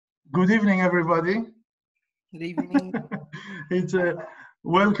Good evening, everybody. Good evening. It's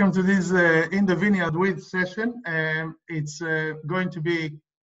welcome to this In the Vineyard with session. It's going to be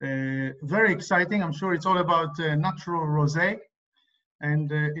very exciting. I'm sure it's all about natural rosé,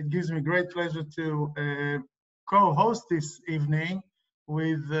 and it gives me great pleasure to co-host this evening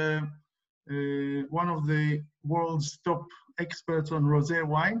with one of the world's top experts on rosé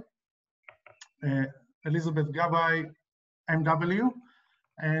wine, Elizabeth Gabay MW.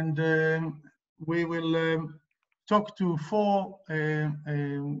 And we will talk to four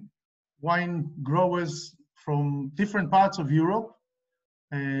wine growers from different parts of Europe.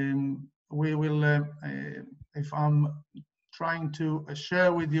 We will, if I'm trying to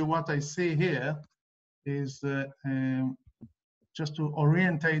share with you what I see here, is just to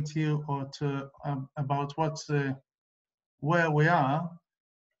orientate you or to about what's where we are.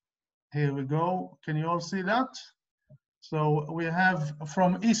 Here we go. Can you all see that? So we have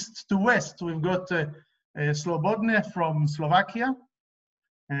from east to west, we've got Slobodne from Slovakia.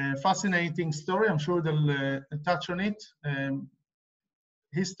 Fascinating story, I'm sure they'll touch on it.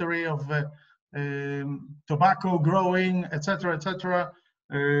 History of tobacco growing, etc., etc.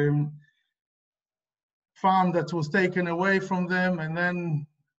 Farm that was taken away from them and then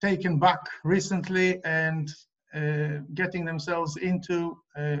taken back recently and getting themselves into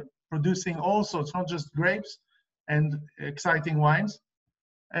producing all sorts, not just grapes, and exciting wines.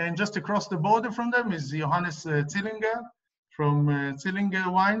 And just across the border from them is Johannes Zillinger from Zillinger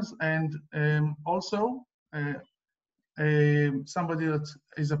Wines, and also somebody that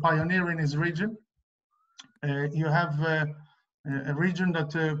is a pioneer in his region. You have a region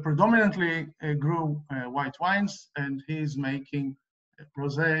that predominantly grew white wines, and he's making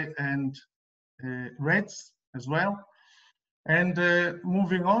rosé and reds as well. And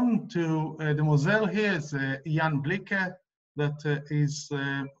moving on to the Moselle, here is Jan Blicke that is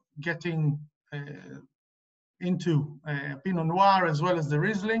getting into Pinot Noir as well as the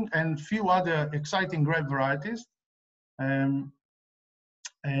Riesling and few other exciting grape varieties. And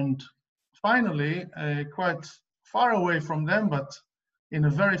finally, quite far away from them, but in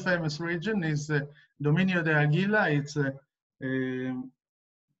a very famous region, is Dominio de Aguila. It's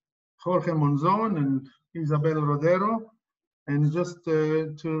Jorge Monzon and Isabel Rodero. And just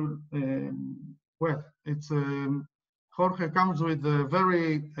well, it's Jorge comes with a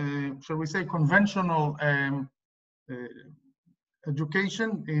very, shall we say, conventional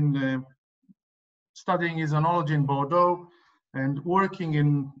education in studying his enology in Bordeaux and working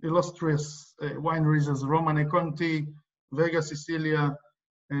in illustrious wineries as Romane Conti, Vega Sicilia,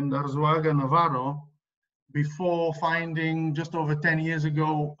 and Arzuaga Navarro, before finding just over 10 years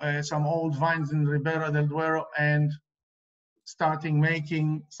ago some old vines in Ribera del Duero and starting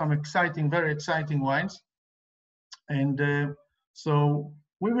making some exciting, very exciting wines. And so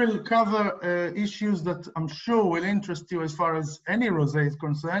we will cover issues that I'm sure will interest you as far as any rosé is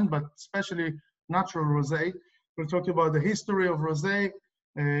concerned, but especially natural rosé. We'll talk about the history of rosé.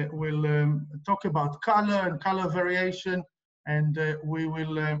 We'll talk about color and color variation, and we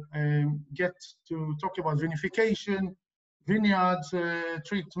will get to talk about vinification, vineyard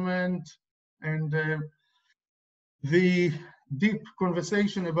treatment, and the deep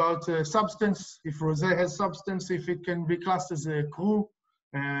conversation about substance, if rosé has substance, if it can be classed as a cru,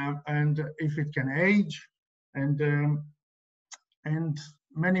 and if it can age, and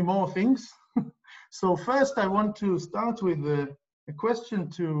many more things. So first I want to start with a question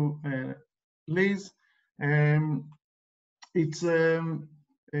to Liz. It's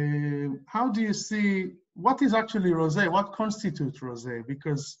how do you see, what is actually rosé? What constitutes rosé?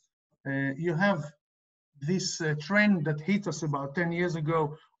 Because you have this trend that hit us about 10 years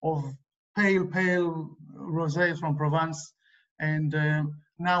ago of pale rosés from Provence, and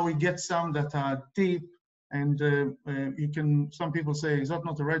now we get some that are deep, and you can, some people say, is that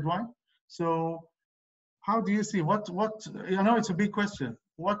not a red wine? So how do you see, what I know it's a big question,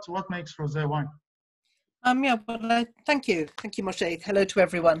 what makes rosé wine? Yeah, well, thank you, Moshe. Hello to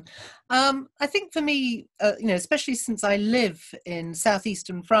everyone. I think for me, you know, especially since I live in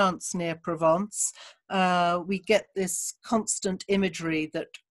southeastern France near Provence, we get this constant imagery that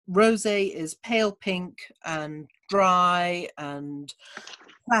rosé is pale pink and dry and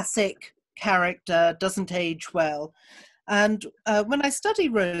classic character, doesn't age well. And when I study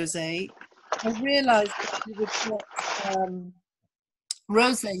rosé, I realized that we would get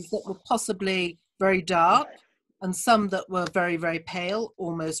rosés that were possibly very dark and some that were very, very pale,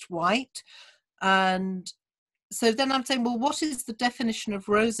 almost white. And so then I'm saying, well, what is the definition of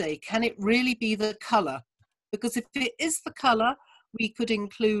rosé? Can it really be the color? Because if it is the color, We could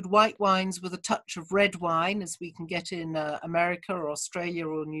include white wines with a touch of red wine, as we can get in America or Australia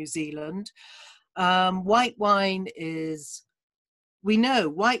or New Zealand. White wine is, we know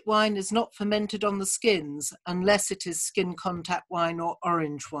white wine is not fermented on the skins unless it is skin contact wine or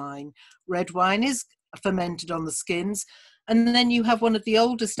orange wine. Red wine is fermented on the skins. And then you have one of the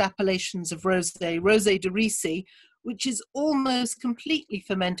oldest appellations of rosé, Rosé de Rici, which is almost completely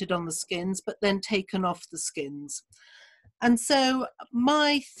fermented on the skins, but then taken off the skins. And so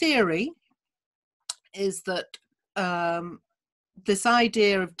my theory is that this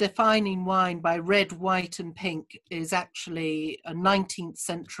idea of defining wine by red, white, and pink is actually a 19th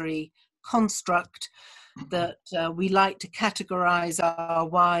century construct that we like to categorize our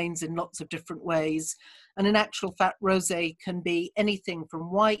wines in lots of different ways. And in actual fact, rosé can be anything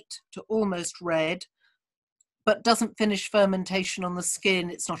from white to almost red, but doesn't finish fermentation on the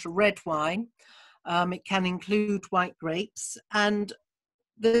skin. It's not a red wine. It can include white grapes. And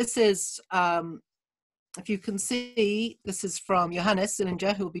this is, if you can see, this is from Johannes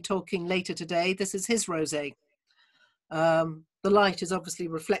Sillinger, who will be talking later today. This is his rosé. The light is obviously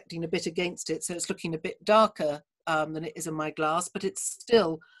reflecting a bit against it, so it's looking a bit darker than it is in my glass, but it's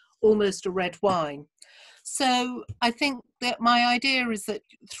still almost a red wine. So I think that my idea is that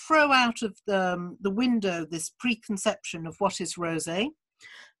throw out of the window this preconception of what is rosé.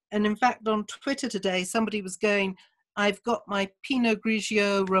 And in fact, on Twitter today, somebody was going, I've got my Pinot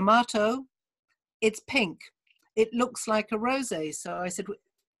Grigio Ramato. It's pink. It looks like a rosé. So I said,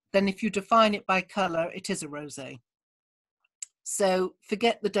 then if you define it by color, it is a rosé. So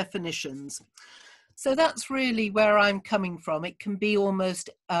forget the definitions. So that's really where I'm coming from. It can be almost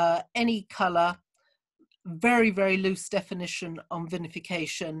any color, very, very loose definition on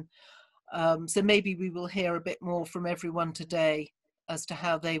vinification. So maybe we will hear a bit more from everyone today as to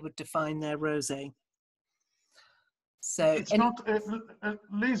how they would define their rosé. So it's not,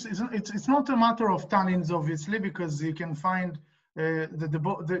 Liz, it's not a matter of tannins, obviously, because you can find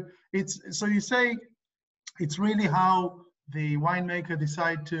so you say it's really how the winemaker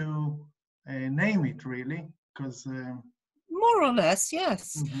decide to name it, really, because more or less,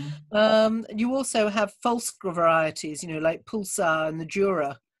 yes. You also have false varieties, like Pulsar and the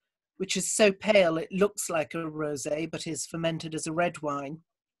Jura, which is so pale it looks like a rosé, but is fermented as a red wine.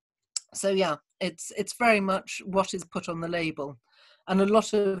 So yeah, it's very much what is put on the label. And a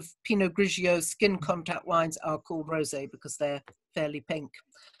lot of Pinot Grigio skin contact wines are called rosé because they're fairly pink.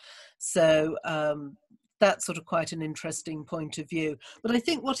 So that's sort of quite an interesting point of view. But I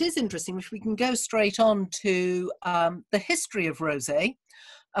think what is interesting, if we can go straight on to the history of rosé.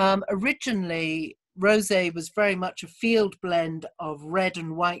 Originally, rosé was very much a field blend of red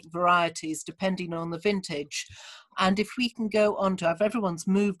and white varieties, depending on the vintage. And if we can go on to, if everyone's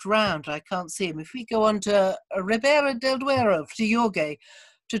moved around, I can't see him. If we go on to Ribera del Duero, to Jorge,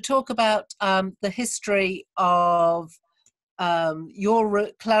 to talk about the history of your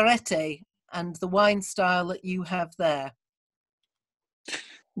clarete and the wine style that you have there.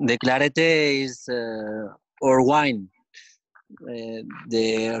 The clarete is our wine.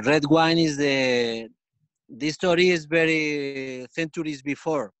 The red wine is this story is very centuries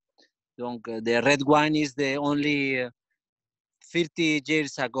before. Donc, the red wine is the only 30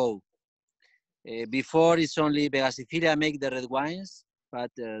 years ago. Before it's only Vega Sicilia make the red wines,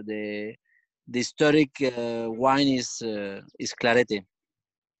 but the historic wine is clarete.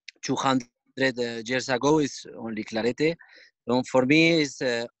 200 years ago is only clarete. So for me, it's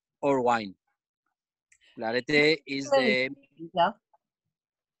our wine. Clarete is the... Yeah.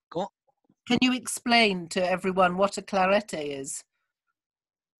 Can you explain to everyone what a clarete is?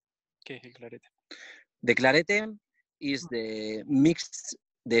 The clarete is the mix,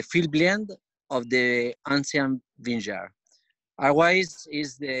 the field blend of the ancient vineyard. Otherwise,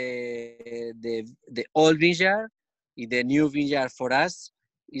 is the old vineyard, the new vineyard for us,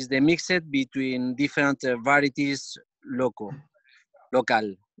 is the mixed between different varieties, local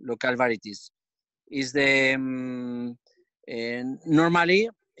varieties. Is the normally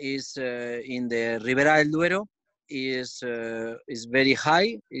is in the Ribera del Duero is very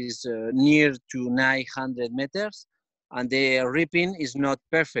high, is near to 900 meters, and the ripening is not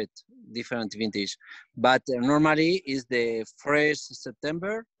perfect, different vintage, but normally is the first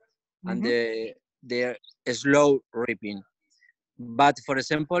September and the slow ripening. But for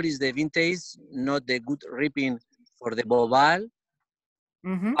example, is the vintage not the good ripening for the Bobal,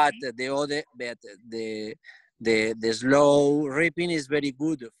 but the slow ripening is very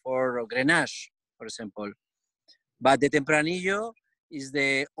good for Grenache, for example. But the Tempranillo is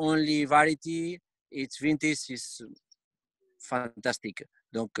the only variety. Its vintage is fantastic.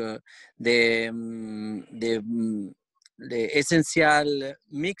 Donc the the essential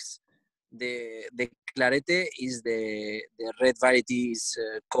mix. The Clarete is the red variety is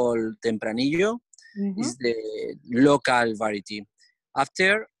called Tempranillo. Is the local variety.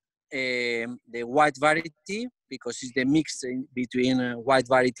 After the white variety, because it's the mix between white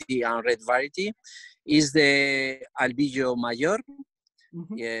variety and red variety, is the Albillo Mayor.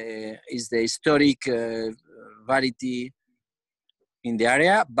 Is the historic variety in the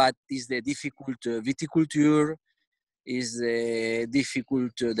area, but is the difficult viticulture, is the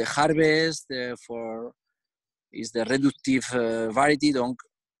difficult the harvest for is the reductive variety. Donc,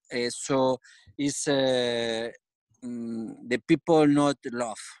 so is the people not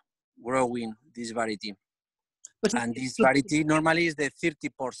love growing this variety, and this variety normally is the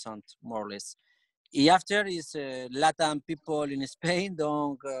 30% more or less. After is Latin people in Spain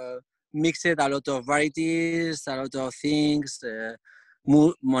don't mix it a lot of varieties, a lot of things.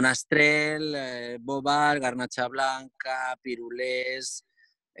 Monastrell, Bobar, Garnacha Blanca, Pirulés,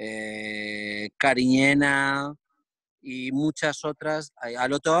 Cariñena, y muchas otras. A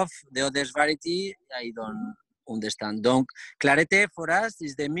lot of the other variety I don't understand. Donc, Clarete for us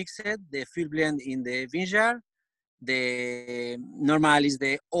is the mixed, the full blend in the vineyard. The normal is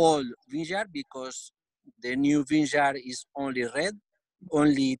the old vineyard because the new vineyard is only red,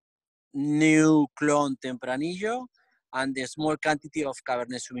 only new clone Tempranillo, and the small quantity of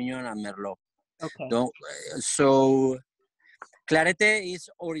Cabernet Sauvignon and Merlot. Okay. So Clarete is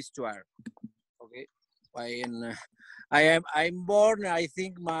our histoire. Okay. I'm born. I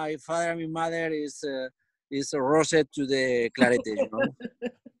think my father and my mother is rosé to the Clarete. You know,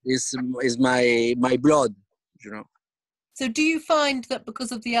 is my blood. You know. So do you find that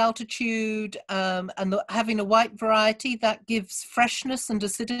because of the altitude and having a white variety, that gives freshness and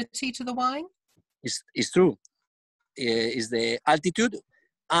acidity to the wine? It's true. Is the altitude,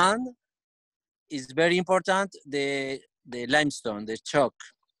 and it's very important the limestone, the chalk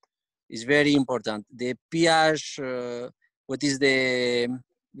is very important. The pH, what is the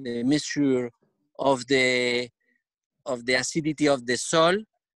measure of the acidity of the soil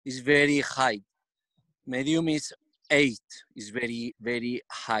is very high. Medium is 8, is very, very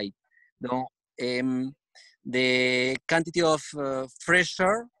high. No, the quantity of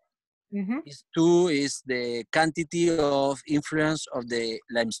pressure is 2 is the quantity of influence of the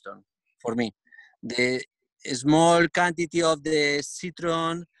limestone for me. The small quantity of the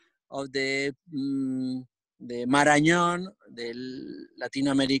citron, of the marañón, the Latin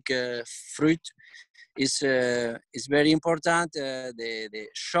American fruit, is very important. The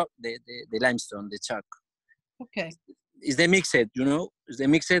limestone, the chalk. Okay. Is the mixed, you know, is the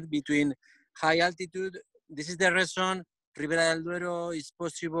mixed between high altitude. This is the reason Ribera del Duero is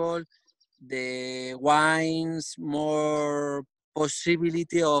possible. The wines more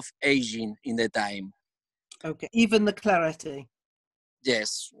possibility of aging in the time. Okay, even the Clarete.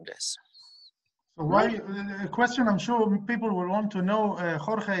 Yes. So why? A question I'm sure people will want to know,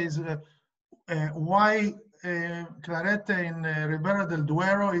 Jorge, is why Clarete in Ribera del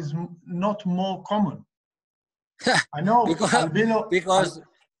Duero is not more common. I know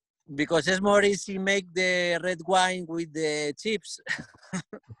because it's more easy make the red wine with the chips,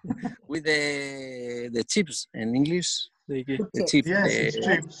 with the chips in English. The chips, yes, it's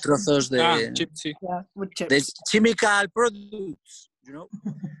chips. Trozos chips. Yeah, with chips. The chemical products, you know.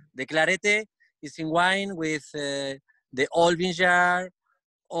 The Clarete is in wine with the old vineyard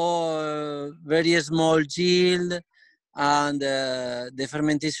or very small yield, and the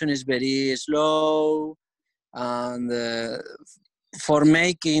fermentation is very slow. And for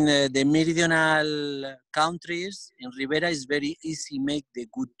making the meridional countries in Ribera is very easy make the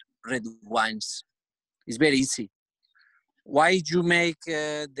good red wines. It's very easy. Why you make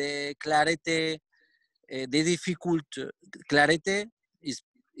the Clarete, the difficult Clarete is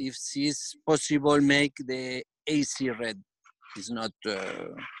if it's possible make the AC red. It's not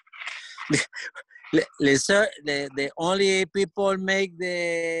the only people make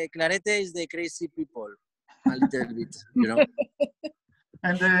the Clarete is the crazy people. A little bit, you know.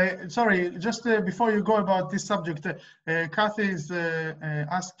 And sorry, just before you go about this subject, Kathy is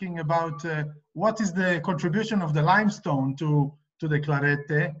asking about what is the contribution of the limestone to the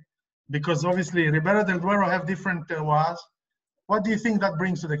Clarete, because obviously Ribera del Duero have different terroirs. What do you think that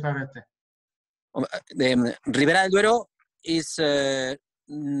brings to the Clarete? The Ribera del Duero is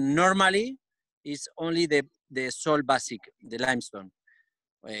normally is only the soil basic, the limestone.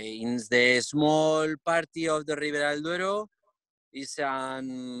 In the small party of the Ribera del Duero is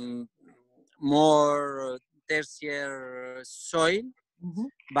more tertiary soil,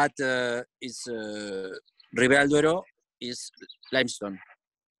 but it's Ribera del Duero is limestone.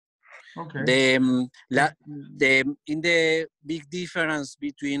 Okay. In the big difference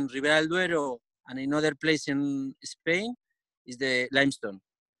between Ribera del Duero and another place in Spain is the limestone.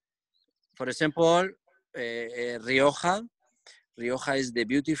 For example, Rioja is the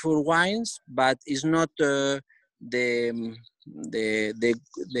beautiful wines, but it's not the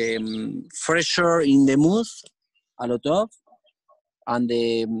fresher in the mouth a lot of, and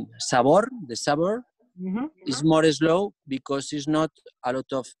the sabor is more slow because it's not a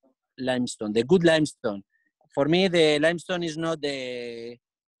lot of limestone, the good limestone. For me, the limestone is not the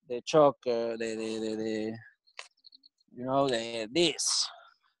chalk, the you know, this.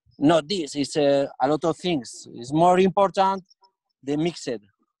 Not this. It's a lot of things. It's more important the mixed,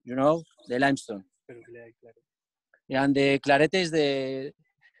 you know, the limestone. And the clarete is the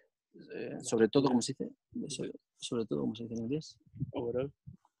sobre todo, ¿cómo se dice? Sobre todo, ¿cómo se dice en inglés?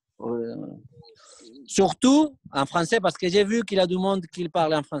 Surtout en français, parce que j'ai vu qu'il y a du monde qui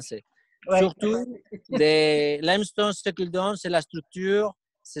parle en français. Ouais. Surtout, des limestone, ce qu'il donne, c'est la structure,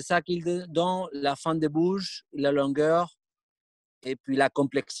 c'est ça qu'il donne, la fin de bouche, la longueur, et puis la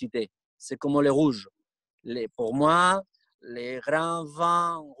complexité. C'est comme les rouges. Pour moi, les grands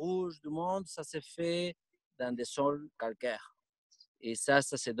vins rouges du monde, ça se fait dans des sols calcaires. Et ça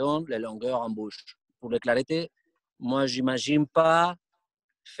se donne les longueurs en bouche. Pour le clarté, moi, j'imagine pas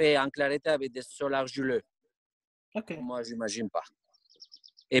fait en clarté avec des sols argileux. Okay. Moi, j'imagine pas.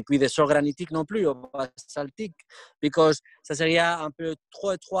 Et puis des sols granitiques non plus, basaltiques, because ça serait un peu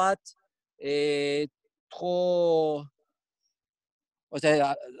trop étroite et trop...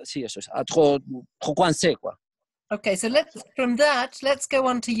 Sí, eso es, trop coincé, quoi. Okay, so from that, let's go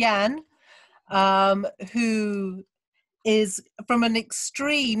on to Jan, who is from an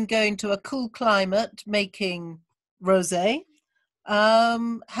extreme going to a cool climate making rosé.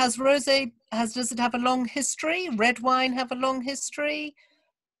 Does it have a long history? Red wine have a long history?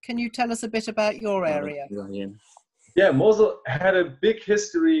 Can you tell us a bit about your area? Yeah, Mosel had a big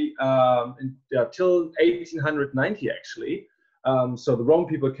history till 1890 actually. So the Rome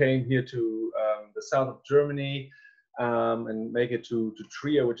people came here to the south of Germany and make it to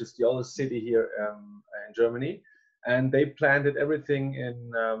Trier, which is the oldest city here in Germany. And they planted everything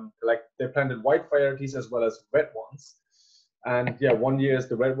in, they planted white varieties as well as red ones. And yeah, one year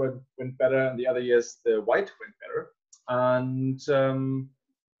the red went better, and the other years the white went better. And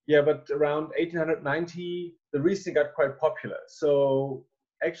but around 1890, the Riesling got quite popular. So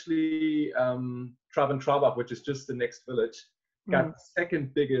actually, Trabant, which is just the next village, got the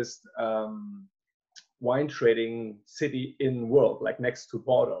second biggest wine trading city in the world, like next to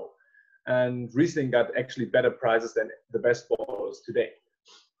Bordeaux. And Riesling got actually better prices than the best Bordeaux today.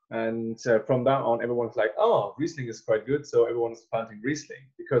 And from that on, everyone's like, oh, Riesling is quite good. So everyone's planting Riesling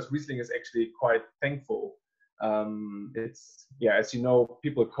because Riesling is actually quite thankful. It's, as you know,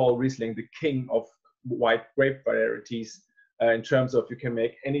 people call Riesling the king of white grape varieties in terms of you can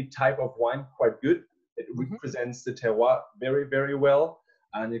make any type of wine quite good. It represents the terroir very, very well.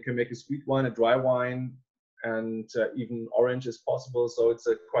 And you can make a sweet wine, a dry wine, and even orange is possible. So it's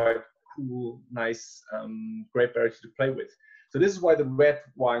a quite cool, nice grape variety to play with. So this is why the red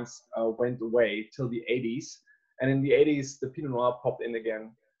wines went away till the 80s. And in the 80s, the Pinot Noir popped in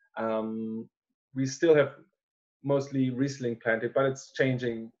again. We still have mostly Riesling planted, but it's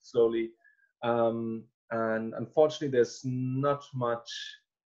changing slowly. And unfortunately, there's not much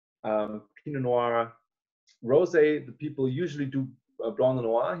Pinot Noir Rosé. The people usually do Blanc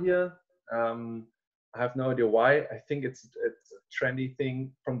Noir here. I have no idea why. I think it's a trendy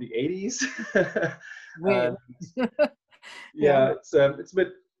thing from the 80s. It's a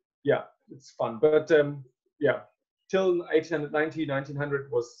bit, it's fun. But till 1890,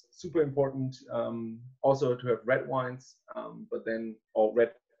 1900 was super important also to have red wines, but then, or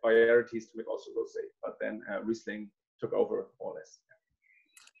red varieties to make also rosé. But then Riesling took over more or less.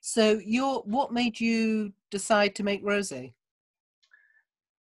 So what made you decide to make rosé?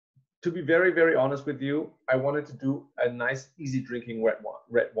 To be very, very honest with you, I wanted to do a nice, easy drinking red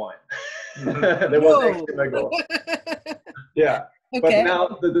wine. That was actually my goal. Yeah. Okay. But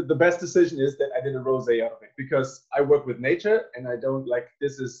now the best decision is that I did a rosé out of it because I work with nature and I don't like,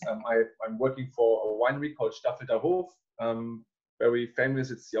 this is, I'm working for a winery called Staffelter Hof, very famous.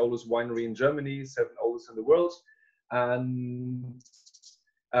 It's the oldest winery in Germany, 7th oldest in the world. And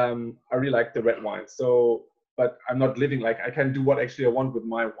I really like the red wine. So, but I'm not living like I can do what actually I want with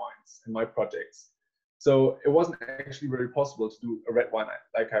my wines and my projects. So it wasn't actually very possible to do a red wine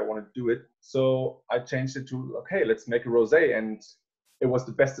like I wanted to do it. So I changed it to, okay, let's make a rosé. And it was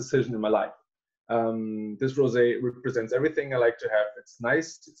the best decision in my life. This rosé represents everything I like to have. It's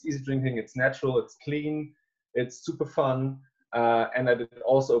nice, it's easy drinking, it's natural, it's clean, it's super fun. and I did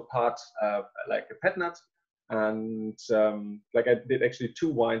also part like a pet nut, and like I did actually 2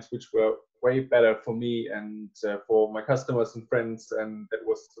 wines which were way better for me and for my customers and friends, and that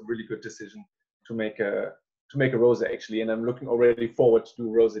was a really good decision to make a rosé actually, and I'm looking already forward to do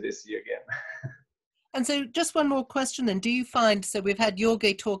rosé this year again. And so just one more question then. Do you find, so we've had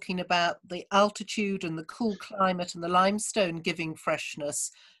Jorge talking about the altitude and the cool climate and the limestone giving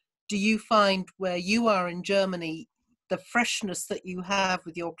freshness. Do you find where you are in Germany, the freshness that you have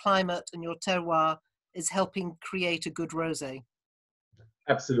with your climate and your terroir is helping create a good rosé?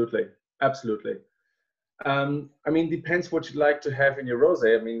 Absolutely, absolutely. I mean, depends what you like to have in your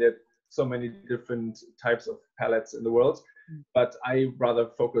rosé. I mean, there are so many different types of palates in the world, but I rather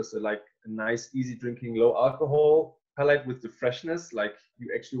focus like a nice, easy drinking, low alcohol palate with the freshness. Like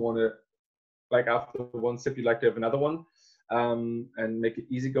you actually want to, like after one sip, you like to have another one, and make it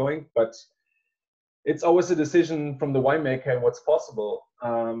easygoing. But it's always a decision from the winemaker and what's possible.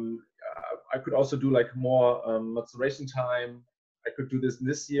 I could also do like more maturation time. I could do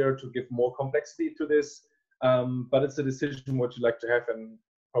this year to give more complexity to this. But it's a decision what you like to have and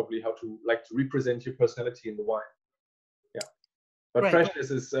probably how to like to represent your personality in the wine. Yeah, but Right.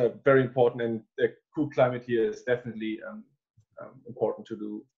 freshness is very important, and the cool climate here is definitely important to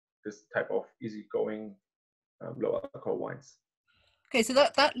do this type of easygoing low alcohol wines. Okay, so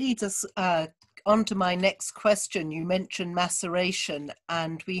that leads us on to my next question. You mentioned maceration,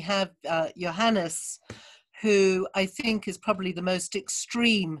 and we have Johannes, who I think is probably the most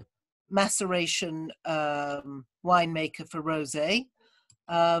extreme maceration winemaker for rosé.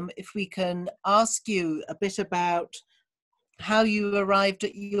 If we can ask you a bit about how you arrived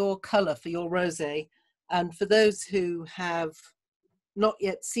at your color for your rosé, and for those who have not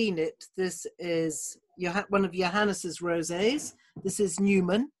yet seen it, this is one of Johannes's rosés. This is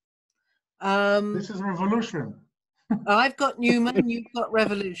Newman. This is Revolution. I've got Newman, you've got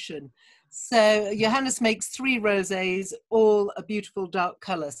Revolution. So Johannes makes 3 rosés, all a beautiful dark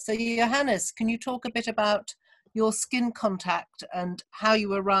color. So Johannes, can you talk a bit about your skin contact and how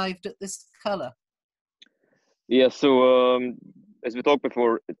you arrived at this color? Yeah, so as we talked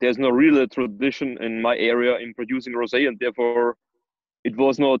before, there's no real tradition in my area in producing rosé, and therefore it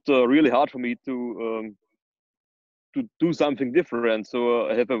was not really hard for me to do something different. So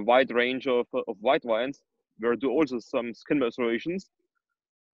I have a wide range of white wines where I do also some skin macerations.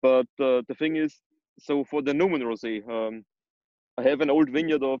 But the thing is, so for the Newman rosé, I have an old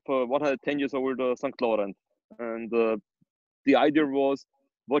vineyard of 110 years old St. Laurent, and the idea was,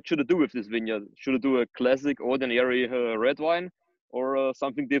 what should I do with this vineyard? Should I do a classic, ordinary red wine, or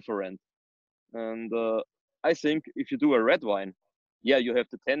something different? And I think if you do a red wine, yeah, you have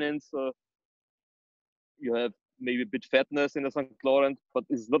the tannins, you have maybe a bit fatness in the St. Laurent, but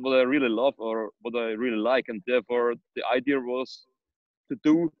it's not what I really love or what I really like. And therefore, the idea was to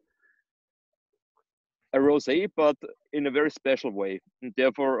do a rosé, but in a very special way. And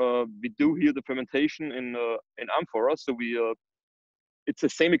therefore, we do here the fermentation in amphora. So it's a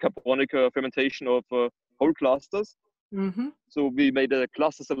semi-carbonic fermentation of whole clusters. Mm-hmm. So we made a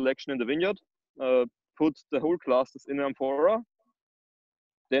cluster selection in the vineyard, put the whole clusters in amphora.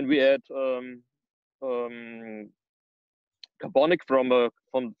 Then we add carbonic from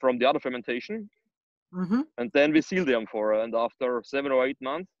the other fermentation, Mm-hmm. and then we seal the amphora. And after 7 or 8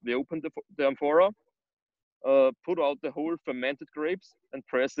 months, we open the amphora, put out the whole fermented grapes, and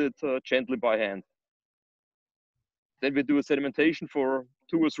press it gently by hand. Then we do a sedimentation for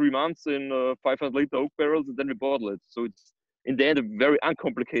 2 or 3 months in 500-liter oak barrels, and then we bottle it. So it's in the end a very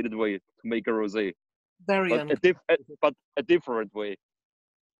uncomplicated way to make a rosé, but a different way.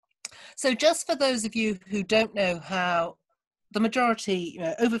 So just for those of you who don't know how the majority,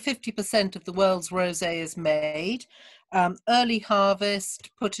 over 50% of the world's rosé is made, early harvest,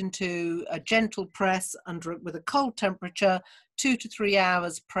 put into a gentle press with a cold temperature, 2 to 3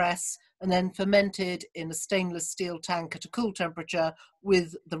 hours press, and then fermented in a stainless steel tank at a cool temperature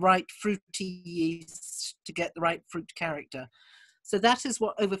with the right fruity yeast to get the right fruit character. So that is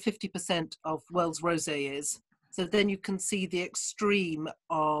what over 50% of world's rosé is. So then you can see the extreme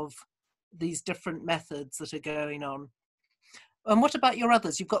of these different methods that are going on. And what about your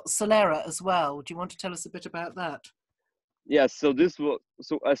others? You've got Solera as well. Do you want to tell us a bit about that? Yeah, so this was,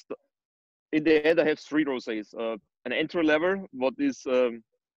 in the end I have 3 rosés. An entry level, what is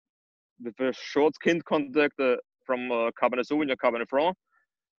with a short skin contact from Cabernet Sauvignon, Cabernet Franc.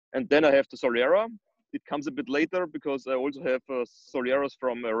 And then I have the Solera. It comes a bit later because I also have Soleras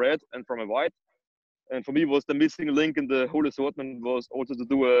from a red and from a white. And for me, was the missing link in the whole assortment was also to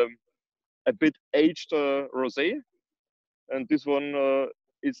do a bit aged rosé. And this one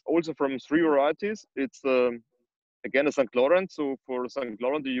is also from 3 varieties. It's again a St. Laurent. So for St.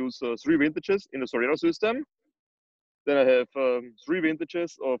 Laurent, you use 3 vintages in the Solera system. Then I have 3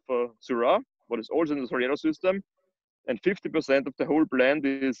 vintages of Syrah, what is also in the Solera system, and 50% of the whole blend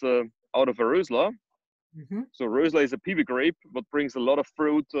is out of a Rösler. So Rösler is a PV grape, but brings a lot of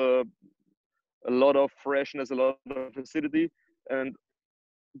fruit, a lot of freshness, a lot of acidity, and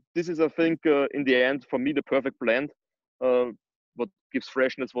this is, I think, in the end, for me, the perfect blend. What gives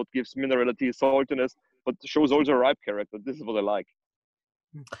freshness, what gives minerality, saltiness, but shows also a ripe character. This is what I like.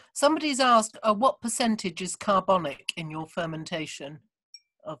 Somebody's asked, what percentage is carbonic in your fermentation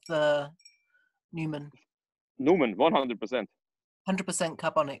of the Newman? Newman, 100%. 100%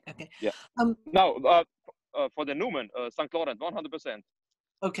 carbonic. Okay. Yeah. Now, for the Newman, St. Laurent, 100%.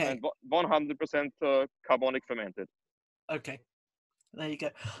 Okay. And 100% carbonic fermented. Okay. There you go.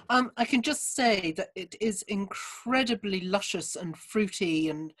 I can just say that it is incredibly luscious and fruity,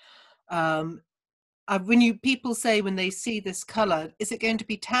 and when people say when they see this color, is it going to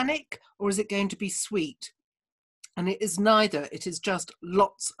be tannic or is it going to be sweet? And it is neither. It is just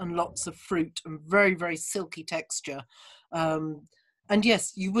lots and lots of fruit and very, very silky texture. And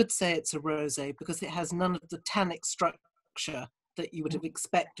yes, you would say it's a rosé because it has none of the tannic structure that you would have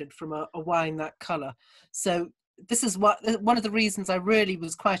expected from a wine that color. So this is one of the reasons I really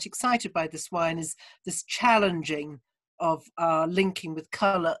was quite excited by this wine, is this challenging of linking with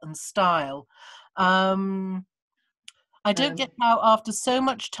color and style. I don't get how after so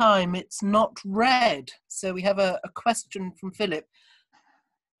much time it's not red. So we have a question from Philip.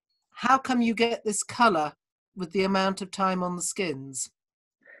 How come you get this color with the amount of time on the skins?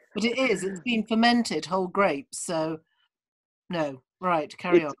 But it's been fermented whole grapes, so no. Right,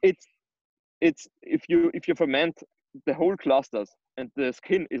 carry on. It's if you ferment the whole clusters and the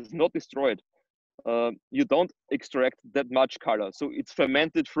skin is not destroyed, you don't extract that much color. So it's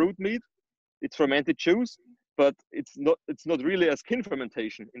fermented fruit meat, it's fermented juice, but it's not really a skin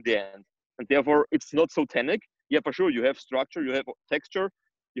fermentation in the end, and therefore it's not so tannic. Yeah, for sure, you have structure, you have texture,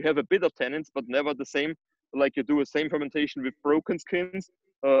 you have a bit of tannins, but never the same like you do a same fermentation with broken skins,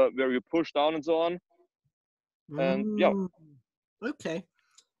 where you push down and so on. And yeah. Okay.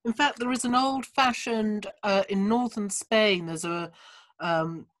 In fact, there is an old-fashioned in northern Spain. There's a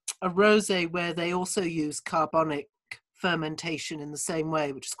rosé where they also use carbonic fermentation in the same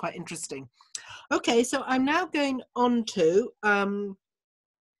way, which is quite interesting. Okay, so I'm now going on to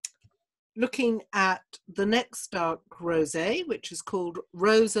looking at the next dark rosé, which is called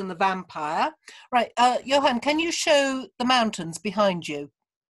Rose and the Vampire. Right, Johan, can you show the mountains behind you?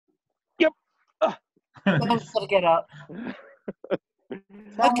 Yep. I've got to get up.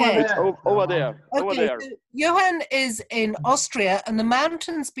 Okay. It's over there. Okay, over there. So Johan is in Austria, and the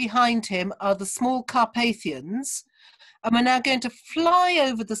mountains behind him are the small Carpathians. And we're now going to fly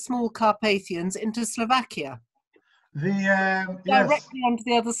over the small Carpathians into Slovakia. Directly onto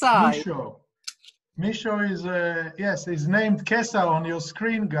the other side. Misho is, yes, is named Kesa on your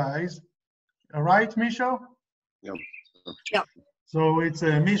screen, guys. All right, Misho? Yep. So it's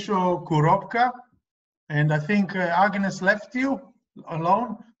Misho Kurobka. And I think Agnes left you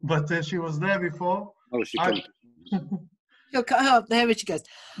alone, but she was there before. Oh, she can. Oh, there she goes.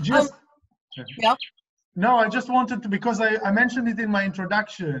 Just, yeah. No, I just wanted to, because I mentioned it in my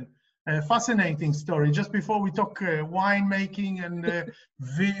introduction, a fascinating story, just before we talk winemaking and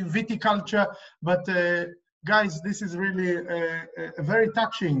viticulture. But guys, this is really a very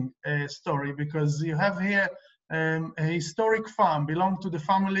touching story, because you have here a historic farm, belonged to the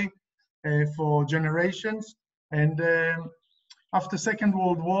family for generations. And after Second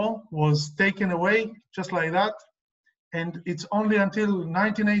World War was taken away just like that. And it's only until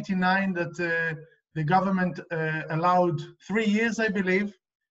 1989 that the government allowed 3 years, I believe,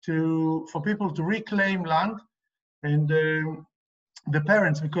 for people to reclaim land. And the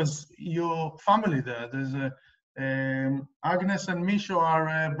parents, because your family there's Agnes and Misho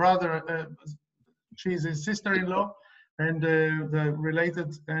are brother, she's his sister-in-law, and they're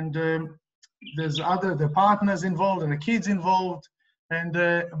related, and there's the partners involved and the kids involved, and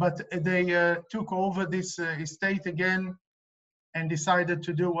but they took over this estate again and decided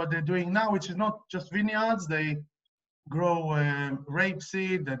to do what they're doing now, which is not just vineyards. They grow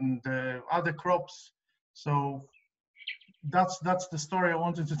rapeseed and other crops. So that's the story I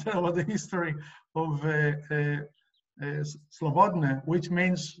wanted to tell about the history of Slobodne, which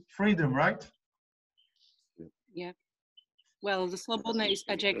means freedom, right? Yeah. Well, the Slobodne is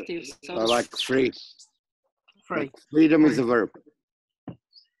adjective. So I like free. Free. Like freedom is a verb.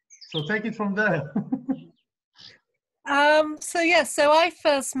 So take it from there. So I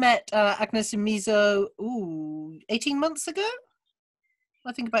first met Agnes and Miso 18 months ago.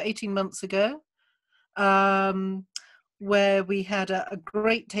 I think about 18 months ago. where we had a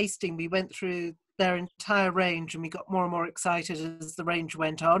great tasting. We went through their entire range and we got more and more excited as the range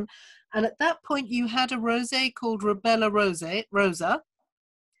went on. And at that point, you had a rosé called Rebella Rosa.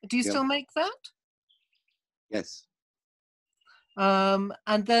 Do you still make that? Yes.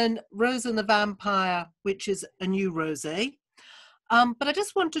 And then Rose and the Vampire, which is a new rosé. But I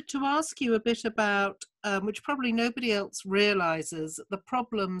just wanted to ask you a bit about, which probably nobody else realizes, the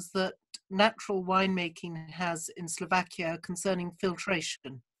problems that natural winemaking has in Slovakia concerning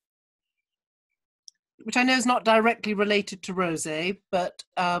filtration, which I know is not directly related to rosé, but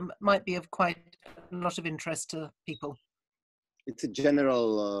might be of quite a lot of interest to people. It's a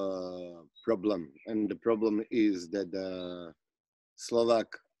general problem, and the problem is that Slovakia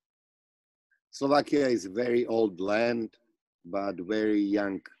is a very old land, but very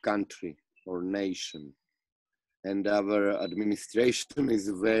young country or nation, and our administration is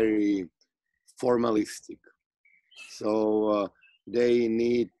very formalistic. So they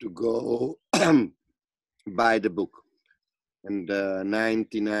need to go by the book, and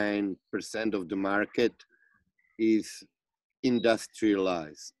 99% of the market is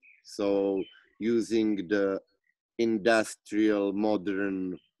industrialized. So using the industrial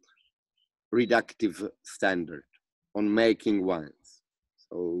modern reductive standard on making wines.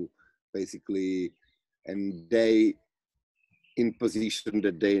 So basically, and they in position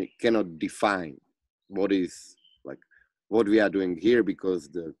that they cannot define what is like what we are doing here, because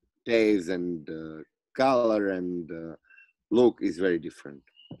the taste and the color and the look is very different.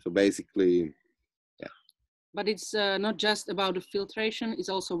 So basically, but it's not just about the filtration, it's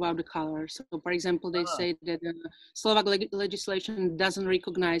also about the color. So for example, they say that Slovak legislation doesn't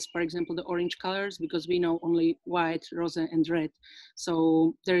recognize, for example, the orange colors, because we know only white, rosé and red.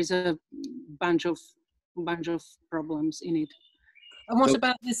 So there is a bunch of problems in it. And what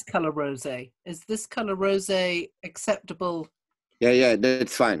about this color rosé? Is this color rosé acceptable? Yeah,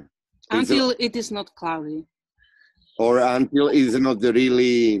 that's fine. Until it is not cloudy. Or until it's not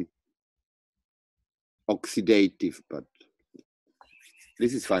really oxidative, but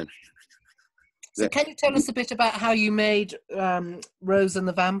this is fine. So can you tell us a bit about how you made Rose and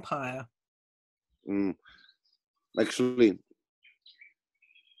the Vampire? Actually,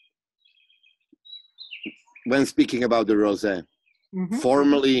 when speaking about the rosé,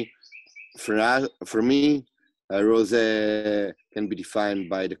 formally, for me, a rosé can be defined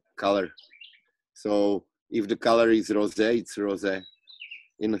by the color. So if the color is rosé, it's rosé.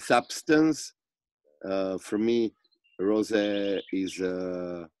 In a substance, for me, rosé is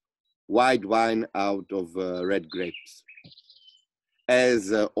white wine out of red grapes,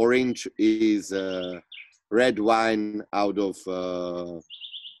 as orange is red wine out of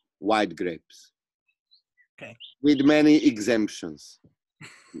white grapes. Okay. With many exemptions.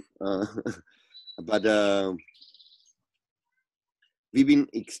 But we've been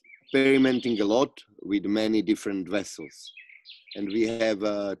experimenting a lot with many different vessels. And we have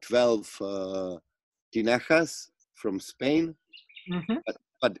 12 tinajas from Spain,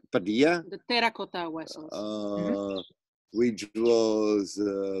 Padilla. The terracotta vessels. Which was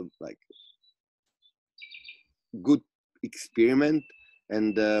like good experiment.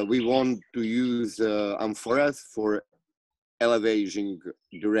 And we want to use amphoras for elevating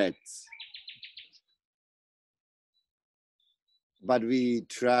the reds. But we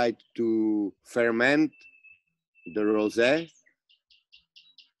tried to ferment the rosé.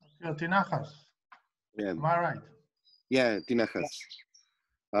 Tinajas. Yeah. Am I right? Yeah, tinajas.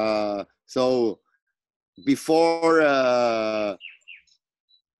 So before,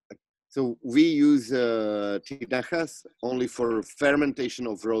 so we use tinajas only for fermentation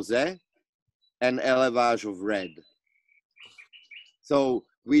of rosé and élevage of red. So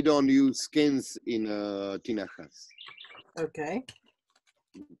we don't use skins in tinajas. Okay.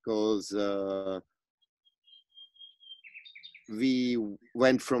 Because we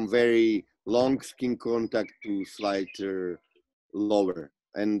went from very long skin contact to slightly lower.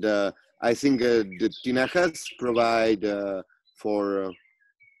 And I think the tinajas provide for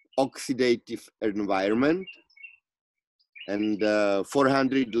oxidative environment, and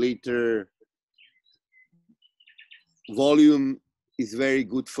 400-liter volume is very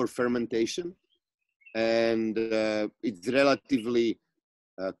good for fermentation, and it's relatively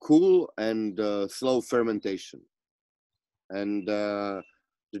cool and slow fermentation. And the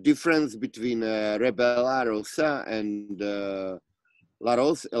difference between Rebella Rosa and La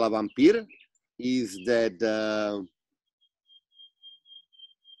Rose et la Vampire is that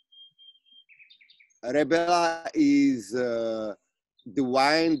Rebella is the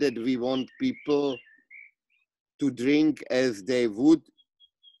wine that we want people to drink as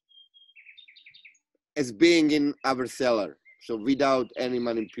as being in our cellar, so without any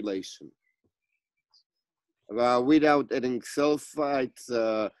manipulation, without adding sulfites.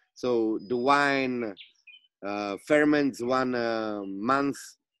 So the wine ferments 1 month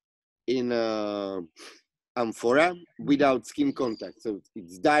in amphora without skin contact. So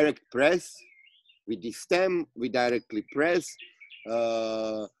it's direct press. With the stem, we directly press.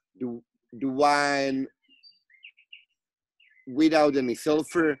 The wine without any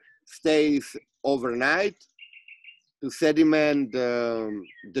sulfur stays overnight to sediment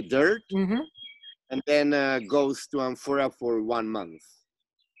the dirt, and then goes to amphora for 1 month.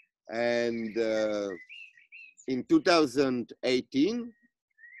 And in 2018,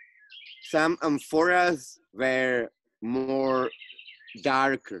 some amphoras were more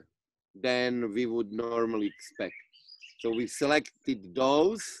darker than we would normally expect. So we selected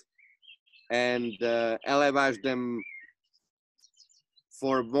those and elevaged them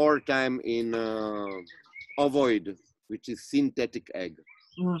for more time in ovoid, which is synthetic egg.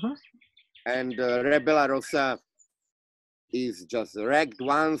 And Rebella Rosa is just racked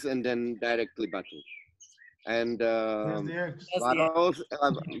once and then directly bottled. And La Rose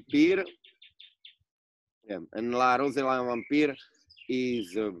La Vampire, yeah, and La Rose La Vampire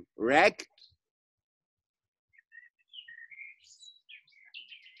is racked,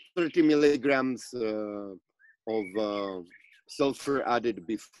 30 milligrams of sulfur added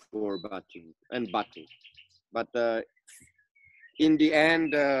before bottling and bottled. But in the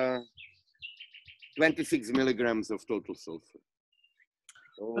end, 26 milligrams of total sulfur.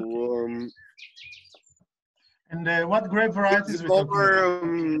 So, and what grape varieties we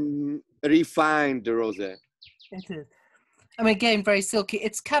more refined the rosé. It is. I mean, again, very silky.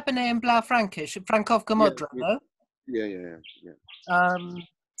 It's Cabernet and Blanc Frankish, Frankowka Modra, no? Yeah.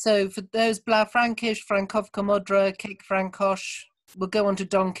 So for those Blanc Frankish, Frankowka Modra, Cake Francoche, we'll go on to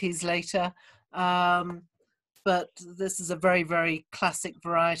donkeys later. But this is a very, very classic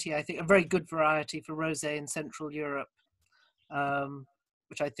variety, I think, a very good variety for rosé in Central Europe,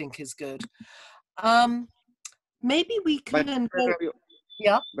 which I think is good. Maybe we can go...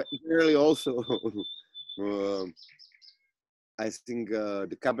 Yeah? But really also, I think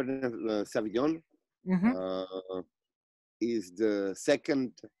the Cabernet Sauvignon is the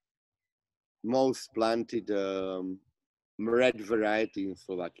second most planted red variety in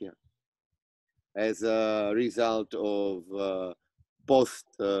Slovakia, as a result of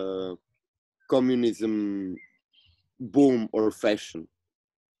post-communism boom or fashion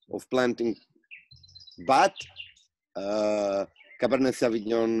of planting. But Cabernet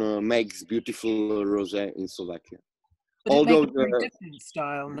Sauvignon makes beautiful rosé in Slovakia. But although it makes a very different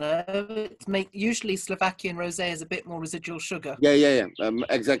style, no? Usually Slovakian rosé is a bit more residual sugar. Yeah.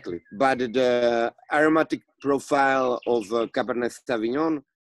 Exactly. But the aromatic profile of Cabernet Sauvignon,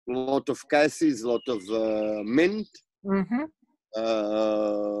 a lot of cassis, a lot of mint,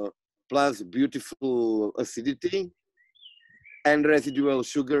 plus beautiful acidity and residual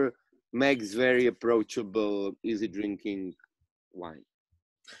sugar makes very approachable, easy drinking wine.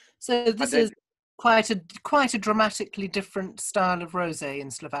 So this is quite a dramatically different style of rosé in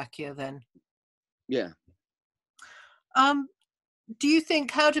Slovakia then. Yeah. Do you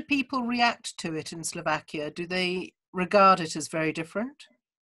think, how do people react to it in Slovakia? Do they regard it as very different?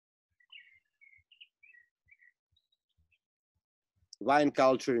 Wine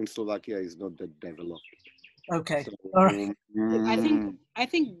culture in Slovakia is not that developed. Okay. So, all right. I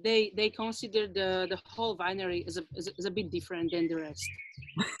think they consider the whole winery as a bit different than the rest.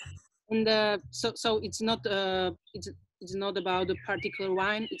 And so it's not about the particular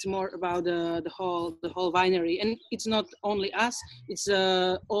wine. It's more about the whole winery, and it's not only us. It's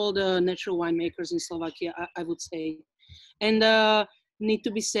all the natural winemakers in Slovakia, I would say. And need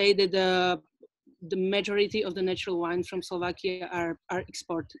to be said that the majority of the natural wine from Slovakia are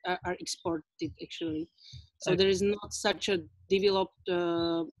exported actually. So there is not such a developed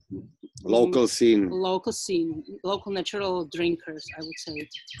local natural drinkers, I would say.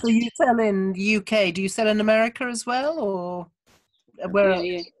 So you sell in the UK? Do you sell in America as well, or where?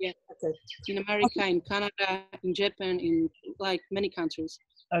 Yeah. Okay. In America, in Canada, in Japan, in like many countries.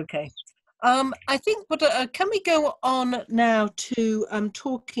 Okay. I think, but can we go on now to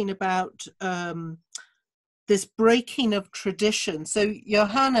talking about this breaking of tradition? So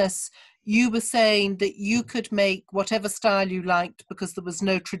Johannes, you were saying that you could make whatever style you liked because there was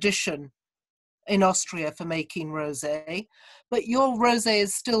no tradition in Austria for making rosé, but your rosé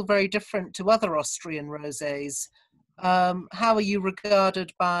is still very different to other Austrian rosés. How are you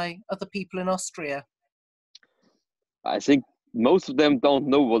regarded by other people in Austria? I think most of them don't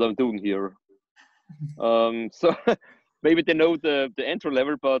know what I'm doing here. maybe they know the entry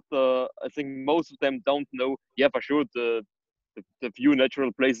level, but I think most of them don't know. Yeah, for sure, the few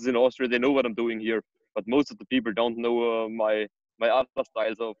natural places in Austria, they know what I'm doing here, but most of the people don't know my other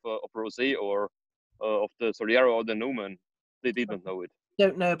styles of rosé or of the Solero or the Numan. They didn't know it.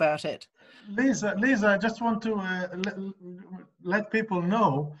 Don't know about it. Lisa, I just want to let people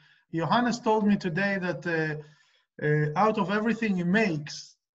know. Johannes told me today that out of everything he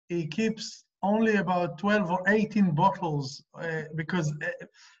makes, he keeps only about 12 or 18 bottles because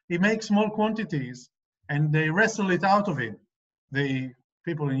he makes small quantities and they wrestle it out of him. The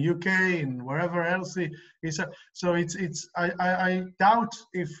people in UK and wherever else so I doubt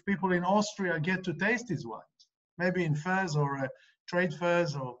if people in Austria get to taste his wines. Maybe in fairs or trade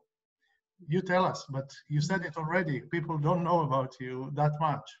fairs, or you tell us, but you said it already. People don't know about you that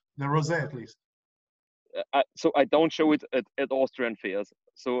much, the rosé at least. So I don't show it at Austrian fairs.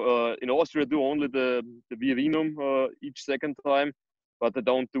 So in Austria, I do only the Via Vinum each second time, but I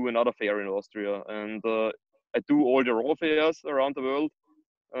don't do another fair in Austria. And I do all the raw fairs around the world,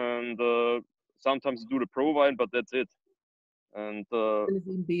 and sometimes I do the pro wine, but that's it. And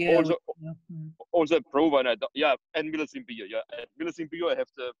also pro wine, and Millesime beer. Yeah, at Millesime beer, I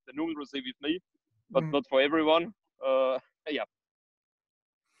have the normal rosé with me, but not for everyone. Yeah,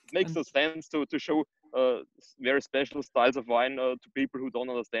 it makes no sense to show very special styles of wine to people who don't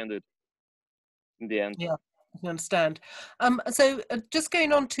understand it. In the end. Yeah, I understand. So just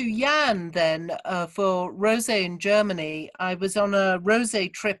going on to Jan then for rosé in Germany. I was on a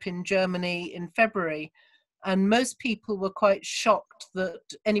rosé trip in Germany in February, and most people were quite shocked that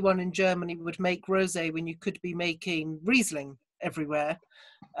anyone in Germany would make rosé when you could be making Riesling everywhere.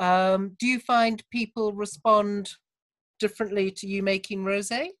 Do you find people respond differently to you making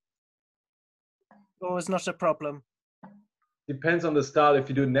rosé, or is not a problem? Depends on the style. If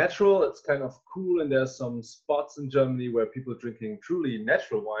you do natural, it's kind of cool, and there's some spots in Germany where people are drinking truly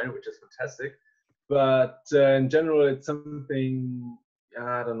natural wine, which is fantastic. But in general, it's something,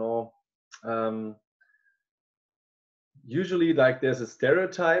 I don't know. Usually, like, there's a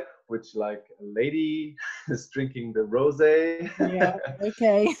stereotype, which like a lady is drinking the rosé. Yeah,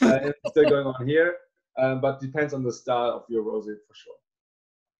 okay. It's still going on here, but depends on the style of your rosé for sure.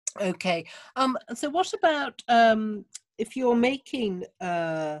 Okay. So what about if you're making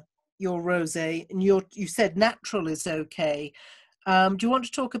your rosé and you said natural is okay? Do you want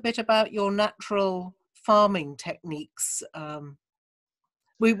to talk a bit about your natural farming techniques?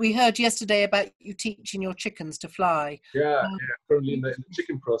 We heard yesterday about you teaching your chickens to fly. Yeah, currently in the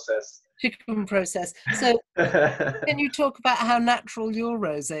chicken process. Chicken process. So can you talk about how natural your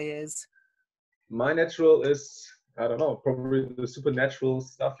rosé is? My natural is, I don't know, probably the supernatural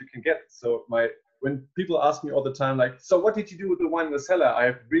stuff you can get. So when people ask me all the time, like, so what did you do with the wine in the cellar? I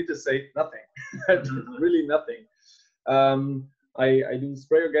have really to say nothing. Really nothing. I do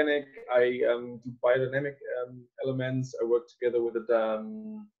spray organic. I do biodynamic elements. I work together with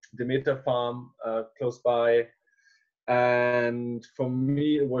the Demeter farm close by. And for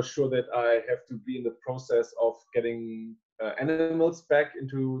me, it was sure that I have to be in the process of getting animals back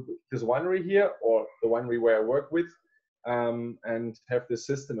into this winery here, or the winery where I work with, and have this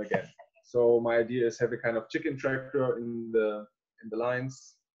system again. So my idea is have a kind of chicken tractor in the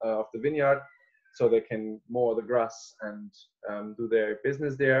lines of the vineyard, so they can mow the grass and do their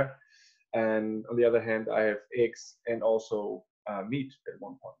business there. And on the other hand, I have eggs and also meat at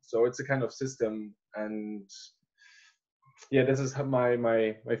one point. So it's a kind of system, and yeah, this is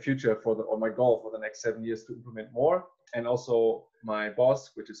my future or my goal for the next 7 years, to implement more. And also my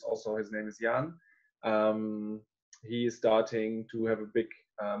boss, which is also, his name is Jan, he is starting to have a big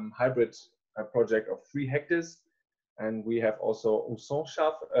hybrid project of 3 hectares. And we have also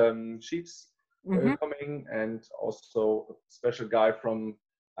Uson sheeps coming, and also a special guy from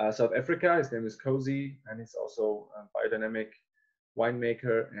South Africa. His name is Cozy, and he's also a biodynamic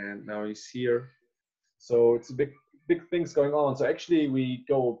winemaker, and now he's here. So it's a big things going on. So actually we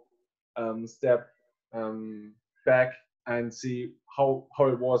go step back and see how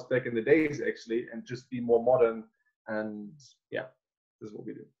it was back in the days, actually, and just be more modern. And yeah, this is what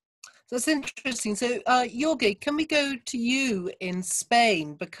we do. That's interesting. So Jorge, can we go to you in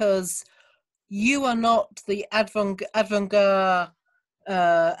Spain, because you are not the avant-garde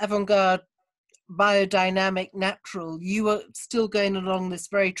biodynamic natural. You are still going along this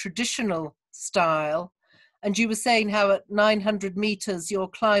very traditional style. And you were saying how at 900 meters, your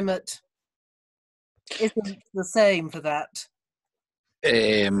climate isn't the same for that.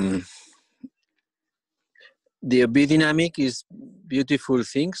 The biodynamic is beautiful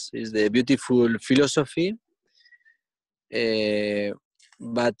things, is the beautiful philosophy.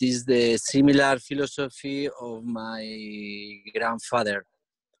 but is the similar philosophy of my grandfather.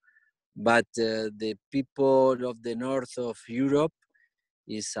 But the people of the north of Europe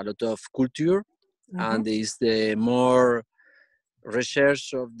is a lot of culture, and is the more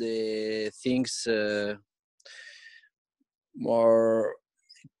research of the things, more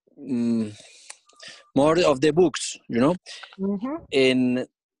of the books, you know. And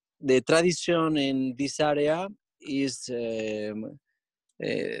the tradition in this area is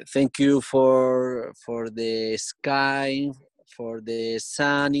thank you for the sky, for the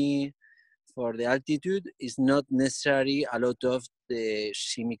sunny, for the altitude. Is not necessary a lot of the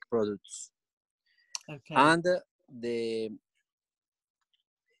chemic products. Okay. And the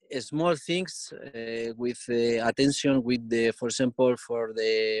small things with attention with the, for example, for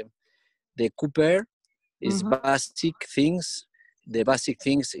the cooper is basic things. The basic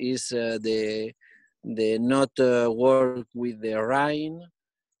things is the not work with the rain.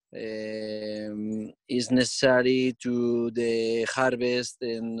 Is necessary to the harvest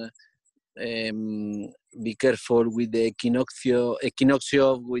and be careful with the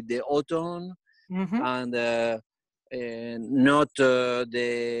equinoccio with the autumn, and not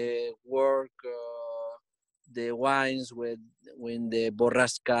the work the wines when the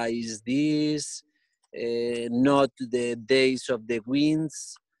borrasca is this, not the days of the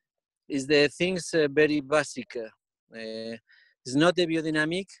winds. Is the things very basic. It's not the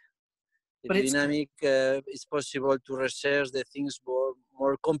biodynamic. The biodynamic is possible to research the things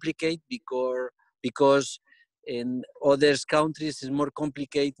more complicated because in other countries it's more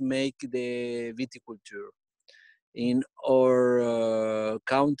complicated make the viticulture. In our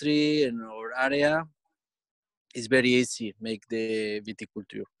country and our area, it's very easy make the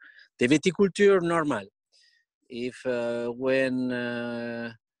viticulture. The viticulture normal. If when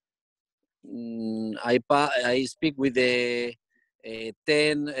I speak with the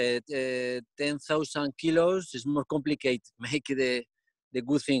 10,000 kilos, it's more complicated. Make the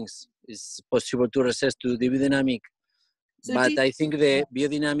good things. It's possible to resist to the biodynamic. So but I think the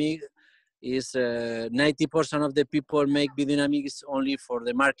biodynamic is 90% of the people make biodynamics only for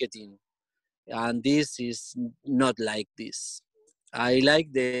the marketing. And this is not like this. I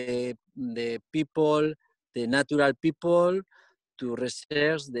like the people, the natural people, to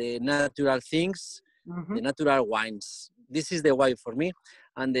research the natural things, the natural wines. This is the wine for me.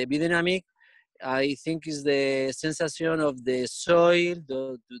 And the biodynamic, I think, is the sensation of the soil,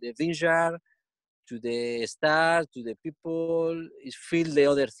 to the vineyard, to the star, to the people. Is feel the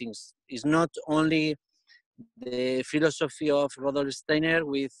other things. It's not only the philosophy of Rudolf Steiner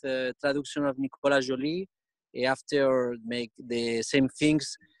with traduction of Nicolas Joly, after make the same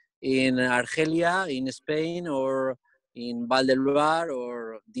things in Argelia, in Spain, or in Val de Loire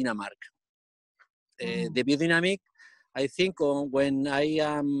or Denmark. The biodynamic, I think when I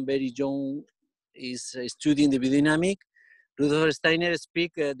am very young, is studying the biodynamic. Rudolf Steiner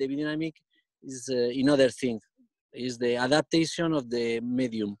speak the biodynamic is another thing, is the adaptation of the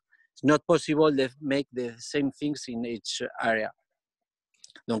medium. It's not possible to make the same things in each area.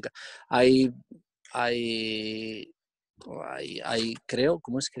 Donc, I creo,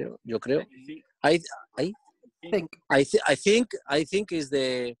 ¿cómo es creo? Yo creo. I think is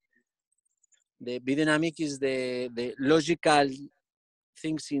the biodynamic is the logical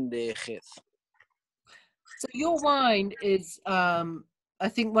things in the head. So your wine is, I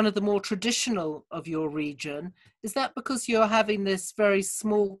think, one of the more traditional of your region. Is that because you're having this very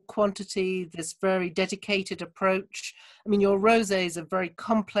small quantity, this very dedicated approach? I mean, your rosés are very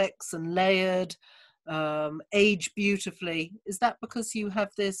complex and layered, age beautifully. Is that because you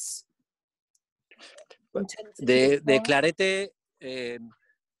have this? The Clarete,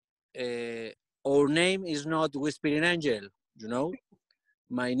 our name is not Whispering Angel, you know.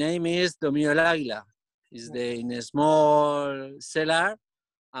 My name is Dominio el Águila. Is in a small cellar,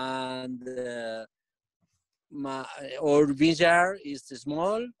 and our vineyard is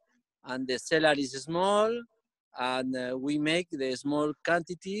small, and the cellar is small, and we make the small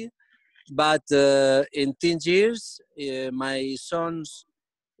quantity. But in 10 years, my sons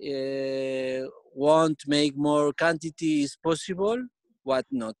want make more quantity is possible. What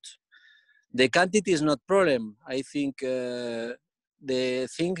not? The quantity is not problem. I think the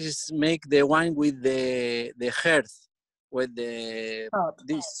thing is make the wine with the earth, with the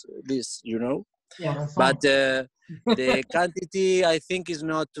this, you know. Yeah. But the quantity, I think, is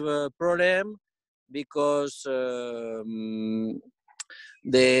not a problem, because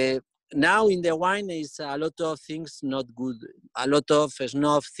now in the wine is a lot of things not good, a lot of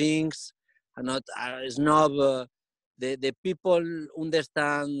snob things, not snob. The people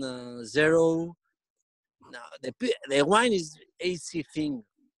understand zero. no, the wine is easy thing.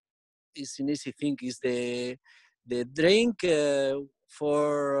 It's an easy thing. Is the drink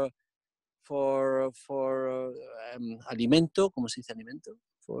for alimento. ¿Cómo se dice alimento?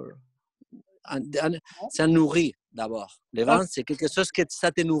 Ça nourrit d'abord. Le vin, c'est quelque chose que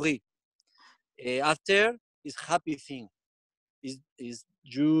ça te nourrit. After is happy thing. Is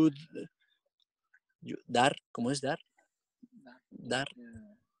you dar. ¿Cómo es dar? Dar.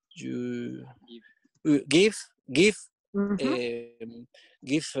 You give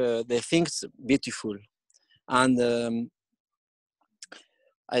the things beautiful, and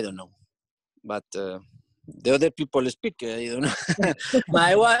I don't know, but the other people speak. I don't know.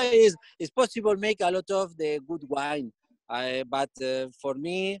 My wife is possible make a lot of the good wine, but for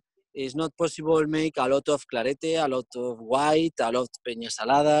me it's not possible make a lot of clarete, a lot of white, a lot of peñas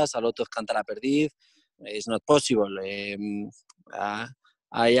saladas, a lot of cantara perdiz. It's not possible.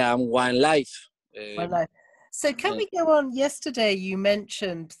 I am one life. One life. So can we go on? Yesterday you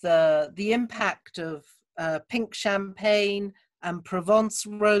mentioned the impact of pink champagne and Provence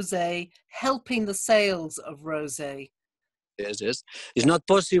rosé helping the sales of rosé. Yes. It's not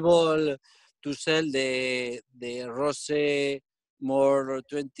possible to sell the rosé more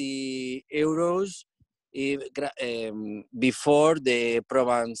 20 euros before the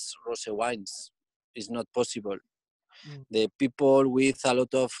Provence rosé wines. It's not possible. The people with a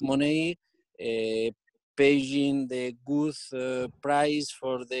lot of money paying the good price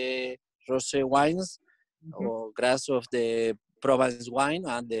for the rosé wines or grass of the Provence wine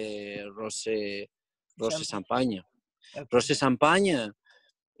and the rosé champagne. Okay. Rosé champagne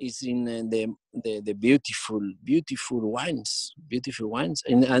is in the beautiful wines,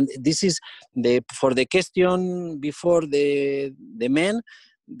 and this is for the question before the men,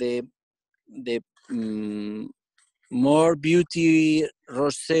 the more beauty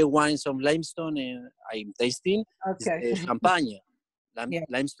rosé wines of limestone I'm tasting is the champagne.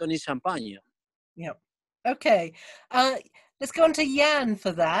 Limestone is champagne. Yeah. Okay. Let's go on to Jan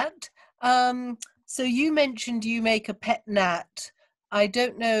for that. So you mentioned you make a pet nat. I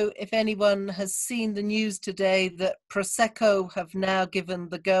don't know if anyone has seen the news today that Prosecco have now given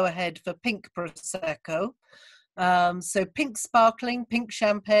the go-ahead for pink Prosecco. So pink sparkling, pink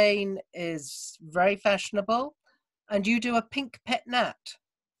champagne is very fashionable. And you do a pink pet nat.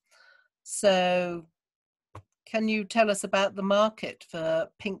 So can you tell us about the market for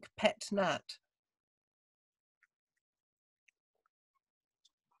pink pet nat?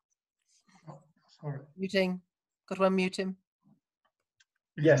 Sorry. Muting. Got to unmute him.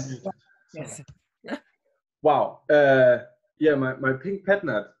 Yes. Yes. Wow. Yeah, my pink pet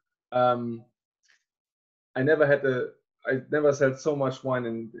nat. I never sold so much wine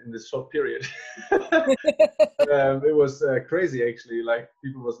in this short period. It was crazy actually. Like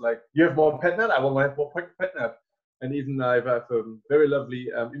people was like, "You have more pet nat? I want to have more pet nat." And even I have a very lovely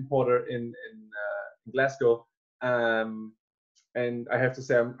importer in Glasgow. And I have to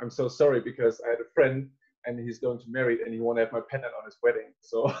say, I'm so sorry because I had a friend and he's going to marry and he wanted to have my pet nat on his wedding.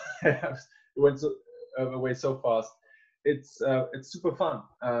 So it went away so fast. It's super fun.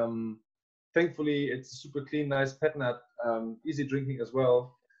 Thankfully, it's a super clean, nice pet nat, easy drinking as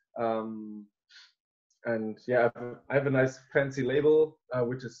well. And yeah, I have a nice fancy label,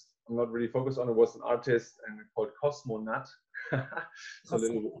 which is I'm not really focused on. It was an artist and it's called Cosmo Nut. It's a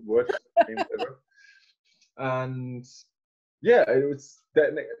little word name ever. And yeah, it was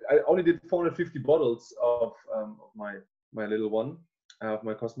that I only did 450 bottles of my little one, of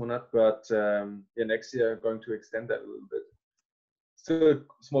my Cosmo Nut. But yeah, next year I'm going to extend that a little bit. Still a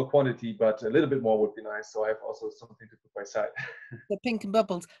small quantity, but a little bit more would be nice. So I have also something to put by side. The pink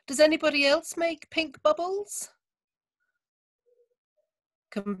bubbles. Does anybody else make pink bubbles?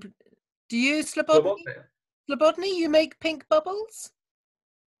 Do you, Slobodny? Slobodny, you make pink bubbles?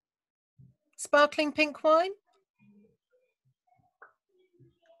 Sparkling pink wine?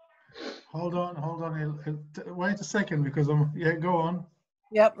 Hold on. Wait a second because go on.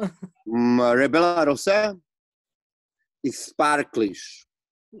 Yep. Rebella Rosé is sparklish.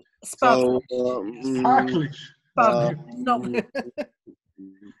 Sparklish. Sparklish.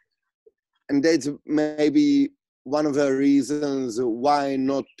 And that's maybe one of the reasons why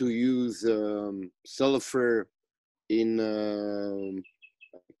not to use sulfur in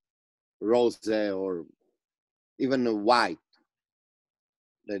rosé or even a white.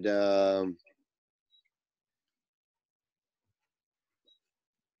 That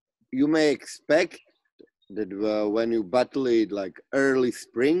you may expect that when you bottle it like early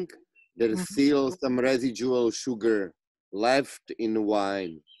spring, there is still some residual sugar left in the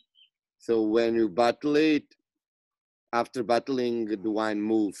wine. So when you bottle it, after bottling, the wine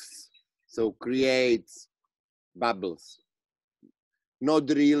moves. So creates bubbles. Not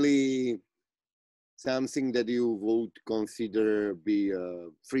really something that you would consider be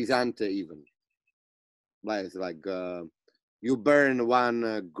frizzante even. Like you burn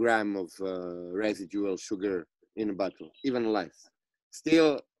 1 gram of residual sugar in a bottle, even less.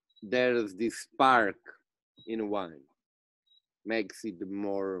 Still, there's this spark in wine, makes it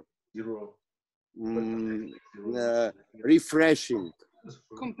more refreshing.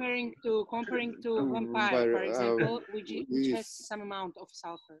 Comparing to vampire, for example, which has some amount of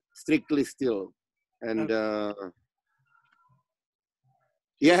sulfur. Strictly still, and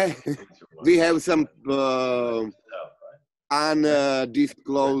yeah, we have some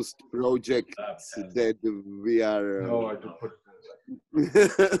undisclosed projects that we are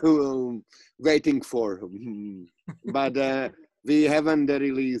waiting for, but we haven't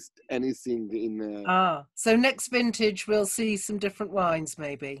released anything in. So next vintage we'll see some different wines,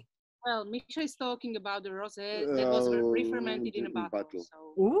 maybe. Well, Misha is talking about the rosé that was re-fermented in a bottle.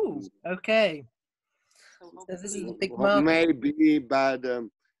 So. Ooh, okay. So this is a big market. Maybe, but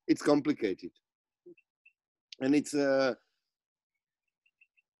it's complicated, and it's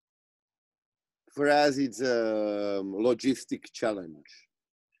for us it's a logistic challenge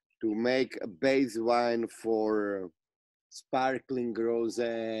to make a base wine for sparkling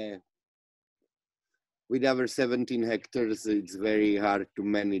rosé. With our 17 hectares, it's very hard to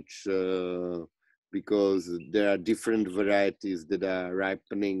manage because there are different varieties that are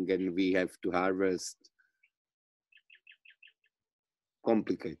ripening and we have to harvest.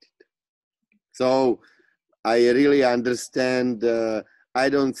 Complicated. So I really understand. I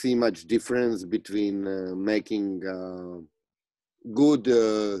don't see much difference between making good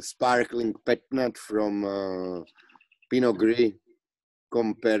sparkling Petnat from Pinot Gris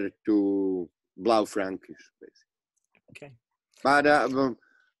compared to Blaufränkisch, basically. Okay. But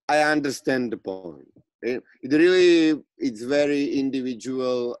I understand the point. It's very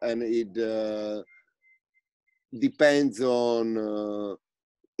individual, and it depends on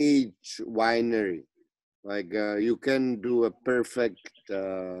each winery. Like you can do a perfect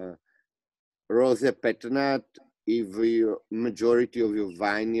rosé Petnat if the majority of your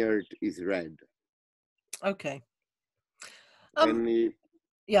vineyard is red. Okay.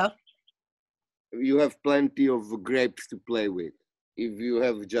 Yeah. You have plenty of grapes to play with. If you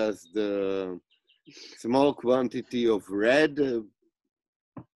have just a small quantity of red,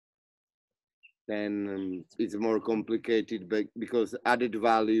 then it's more complicated, because added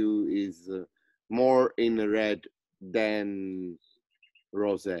value is more in red than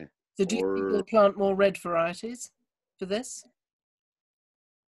rosé. So do you think you'll plant more red varieties for this?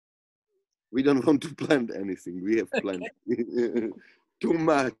 We don't want to plant anything. We have planted too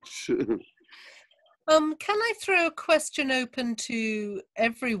much. Can I throw a question open to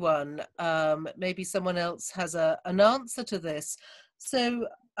everyone? Maybe someone else has an answer to this. So,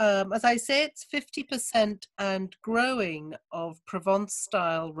 as I say, it's 50% and growing of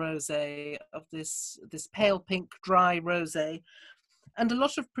Provence-style rosé, of this pale pink dry rosé. And a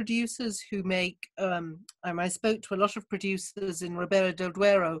lot of producers who make, I spoke to a lot of producers in Ribera del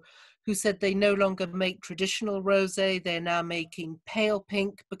Duero who said they no longer make traditional rosé, they're now making pale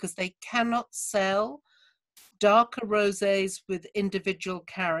pink because they cannot sell darker rosés with individual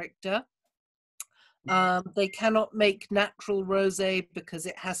character. They cannot make natural rosé because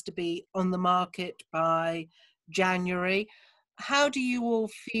it has to be on the market by January. How do you all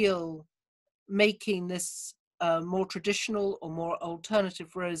feel making this more traditional or more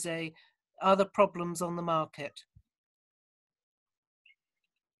alternative rosé? Are there problems on the market?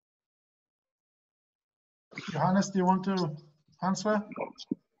 Johannes, do you want to answer?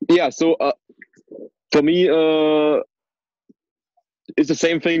 Yeah, so for me, it's the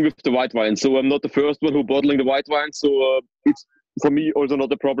same thing with the white wine. So I'm not the first one who bottling the white wine. So it's for me also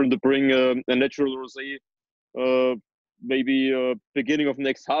not a problem to bring a natural rosé maybe beginning of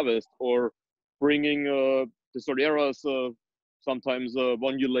next harvest, or bringing the Soleras sometimes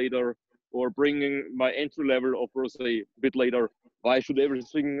 1 year later, or bringing my entry level of rosé a bit later. Why should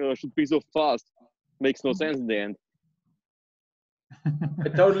everything should be so fast? Makes no sense in the end. I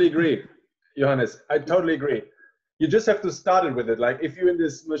totally agree, Johannes. I totally agree. You just have to start it with it. Like if you're in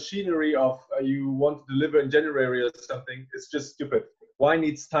this machinery of you want to deliver in January or something, it's just stupid. Wine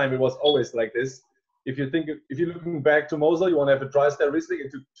needs time. It was always like this. If you're looking back to Mosel, you want to have a dry style Riesling,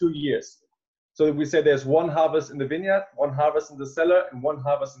 it took 2 years. So we say there's one harvest in the vineyard, one harvest in the cellar, and one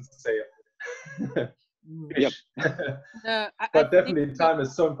harvest in the sale. Yep. But definitely time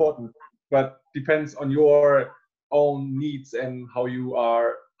is so important, but depends on your own needs and how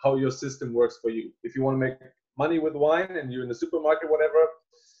your system works for you. If you want to make money with wine and you're in the supermarket, whatever,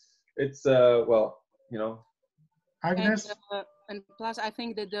 it's well, Agnes? And plus, I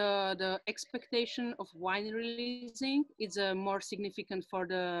think that the expectation of wine releasing is more significant for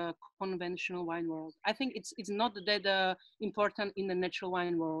the conventional wine world. I think it's not that important in the natural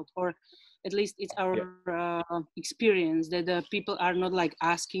wine world, or at least it's our experience that people are not like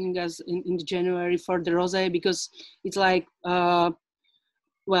asking us in January for the rosé, because it's like,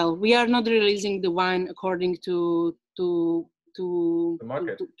 well, we are not releasing the wine according to The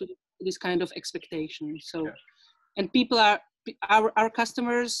market. to this kind of expectation. So, and people are our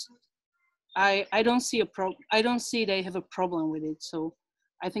customers. I don't see I don't see they have a problem with it. So,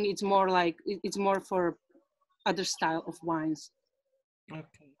 I think it's more like it's more for other style of wines.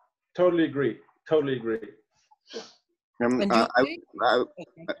 Okay. Totally agree. Totally agree.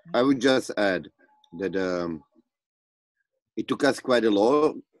 I would just add that it took us quite a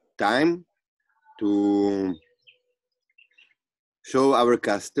long time to show our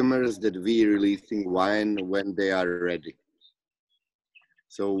customers that we are releasing wine when they are ready.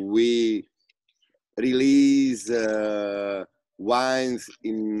 So we release wines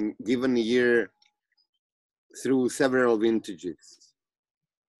in given year through several vintages.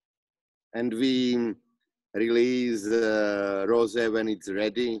 And we release rosé when it's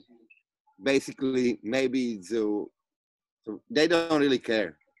ready. Basically, maybe it's, so they don't really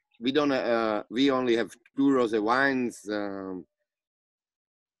care. We don't. We only have 2 rosé wines,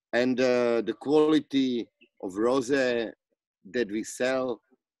 and the quality of rosé that we sell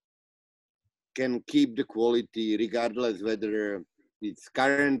can keep the quality regardless whether it's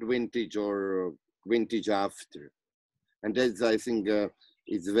current vintage or vintage after. And that's, I think,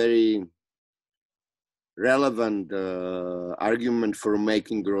 it's very relevant argument for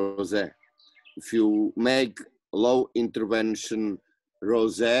making rosé. If you make low intervention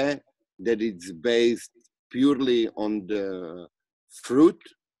rosé that it's based purely on the fruit,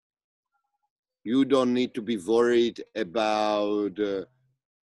 you don't need to be worried about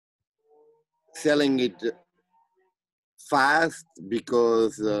selling it fast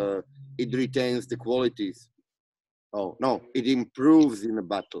because it retains the qualities. Oh no, it improves in a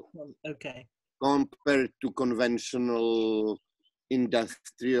bottle. Okay. Compared to conventional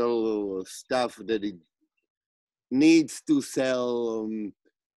industrial stuff that it needs to sell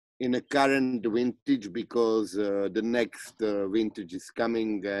in a current vintage because the next vintage is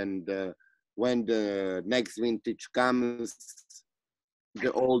coming, and when the next vintage comes,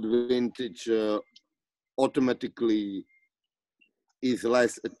 the old vintage automatically is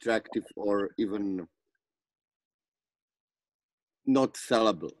less attractive or even not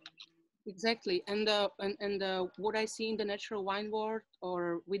sellable. Exactly, and what I see in the natural wine world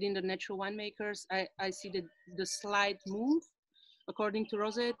or within the natural winemakers, I see the slight move, according to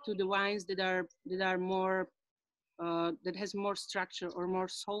Rosé, to the wines that are more that has more structure or more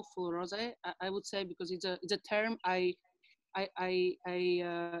soulful rosé. I would say, because it's a term I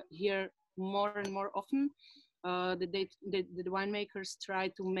hear more and more often, that the winemakers try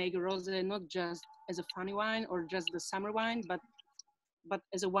to make rosé not just as a funny wine or just the summer wine, but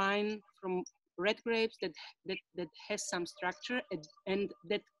as a wine from red grapes that has some structure and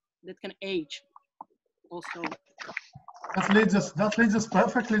that can age also. That leads us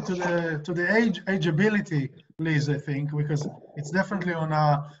perfectly to the ageability, Liz, I think, because it's definitely on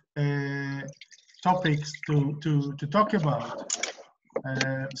our topics to talk about.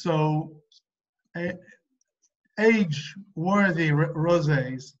 So age-worthy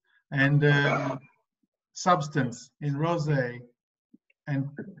rosés and substance in rosé, and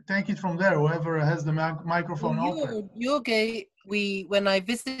take it from there. Whoever has the microphone open. Jorge, when I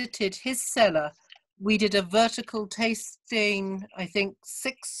visited his cellar, we did a vertical tasting, I think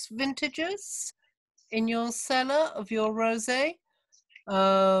 6 vintages in your cellar of your rosé,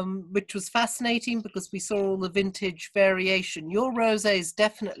 which was fascinating because we saw all the vintage variation. Your rosés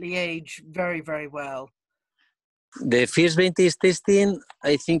definitely age very, very well. The first vintage tasting,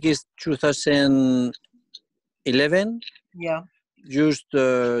 I think, is 2011. Yeah. Just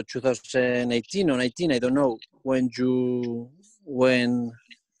 2018 or 19, I don't know. When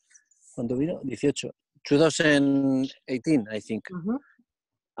 2018, I think. Mm-hmm.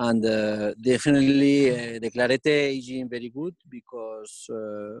 And definitely the Clarete aging very good, because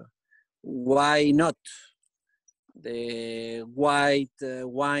why not? The white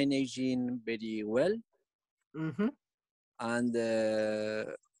wine aging very well. Mm-hmm. And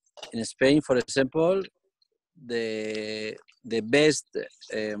in Spain, for example, the best,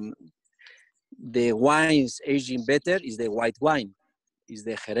 the wines aging better is the white wine. Is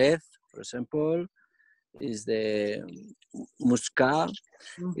the Jerez, for example, is the Muscat,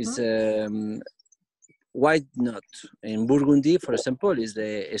 is white nut. In Burgundy, for example, is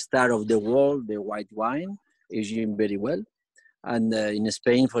the star of the world, the white wine. aging very well. And in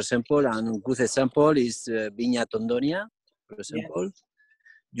Spain, for example, a good example is Viña Tondonia, for example. Yes.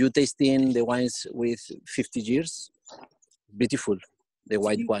 You tasting the wines with 50 years, beautiful, the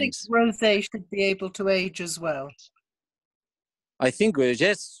white wines. Do you think rosé should be able to age as well? I think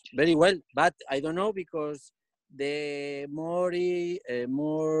yes, very well, but I don't know, because the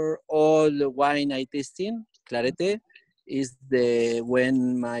more old wine I tasting, Clarete, is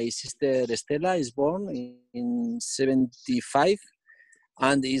when my sister Estela is born in 75,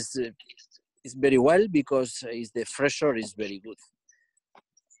 and is very well because the fresher is very good,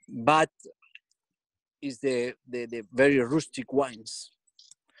 but is the very rustic wines.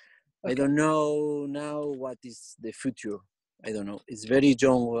 Okay. I don't know now what is the future. I don't know. It's very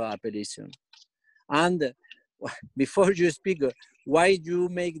young appellation. And before you speak, why you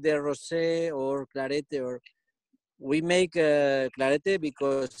make the rosé or clarete? Or we make clarete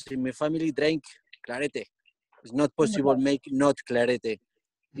because in my family drink clarete. It's not possible make not clarete.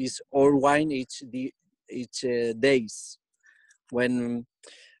 It's all wine each days. When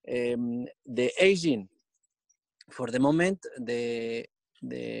the aging, for the moment, the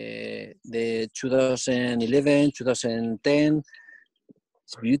 2011, 2010,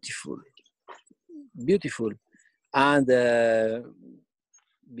 it's beautiful. And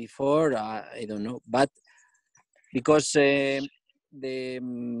before, I don't know, but because the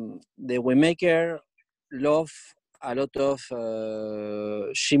winemaker love a lot of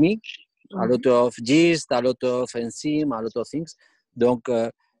chimie, a lot of yeast, a lot of enzyme, a lot of things. Donc,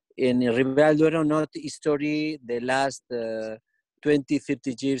 in Ribera del Duero, not history, the last 20,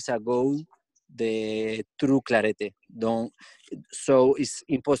 30 years ago, the true clarete. Donc, so it's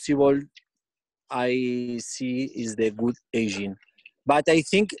impossible, I see, is the good aging. But I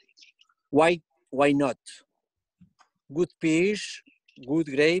think, why not? Good pH, good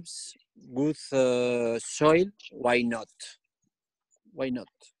grapes, good soil, why not? Why not?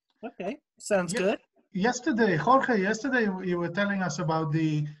 Okay, sounds good. Jorge, yesterday you were telling us about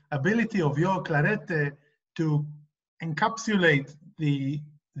the ability of your clarete to encapsulate the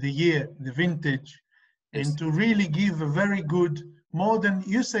year, the vintage, yes, and to really give a very good, more than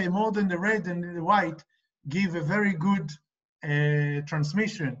the red and the white, give a very good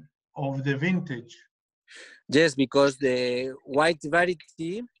transmission of the vintage. Yes, because the white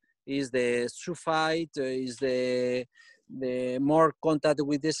variety is the sulfite, is the more contact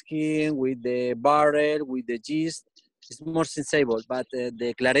with the skin, with the barrel, with the yeast. It's more sensible, but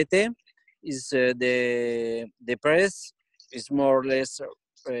the clarete is the press is more or less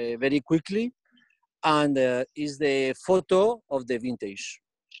very quickly, and is the photo of the vintage.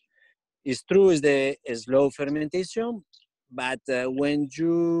 It's true, is the slow fermentation, but when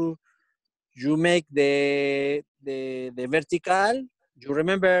you make the vertical, you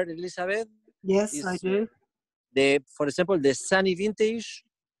remember, Elizabeth? Yes, I do. For example, the sunny vintage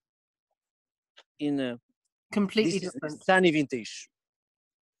in completely different. Sunny vintage.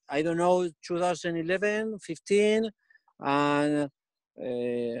 I don't know, 2011, 15, and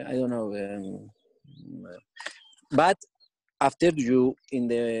I don't know. But after you in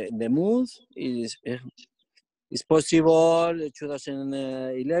the mood is possible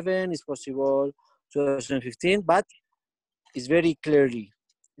 2011, it's possible 2015, but it's very clearly.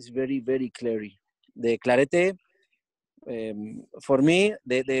 It's very, very clearly. The clarete, for me,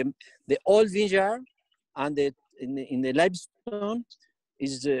 the old vineyard and in the limestone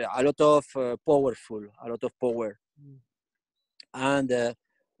is a lot of powerful, a lot of power. And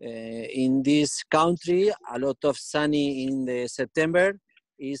in this country, a lot of sunny in the September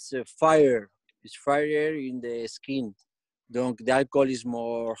is fire. It's fire in the skin. Donc the alcohol is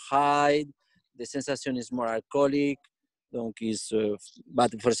more high, the sensation is more alcoholic. Donc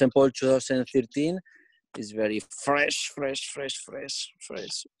but for example, 2013 is very fresh.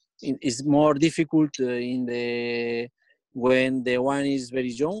 It's more difficult when the wine is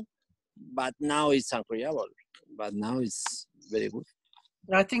very young, but now it's incredible. But now it's very good.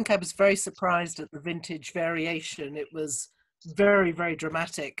 I think I was very surprised at the vintage variation. It was very, very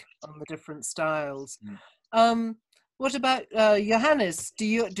dramatic on the different styles. What about Johannes? Do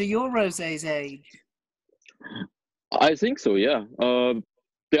your rosés age? I think so, yeah.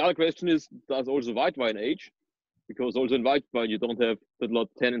 The other question is, does also white wine age? Because also in white wine you don't have that lot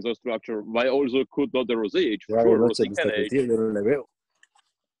of tannins or structure. Why also could not the rosé age? For sure, rosé can age.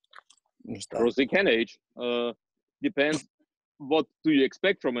 Rosé can age. Depends what do you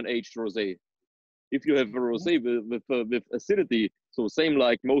expect from an aged rosé. If you have a rosé with acidity, so same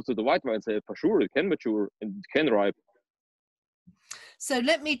like most of the white wines have, for sure it can mature and it can ripe. So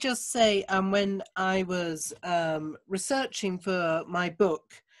let me just say, when I was researching for my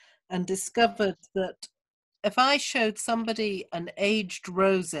book and discovered that if I showed somebody an aged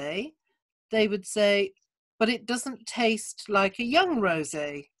rosé, they would say, but it doesn't taste like a young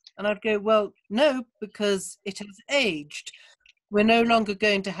rosé. And I'd go, well, no, because it has aged. We're no longer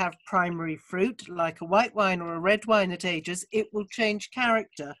going to have primary fruit like a white wine or a red wine that ages. It will change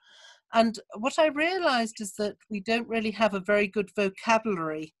character. And what I realized is that we don't really have a very good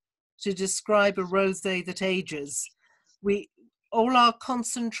vocabulary to describe a rosé that ages. All our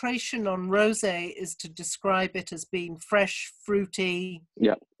concentration on rosé is to describe it as being fresh, fruity,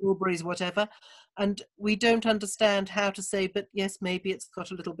 strawberries, whatever. And we don't understand how to say, but yes, maybe it's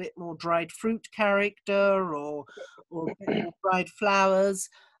got a little bit more dried fruit character or dried flowers.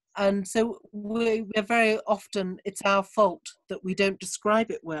 And so we're very often, it's our fault that we don't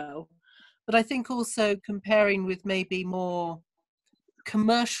describe it well. But I think also comparing with maybe more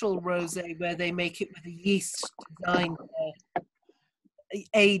commercial rosé where they make it with a yeast designed to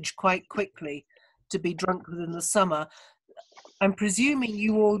age quite quickly to be drunk within the summer. I'm presuming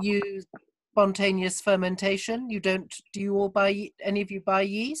you all use spontaneous fermentation. You don't, do you all buy, any of you buy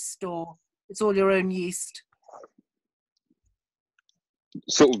yeast, or it's all your own yeast?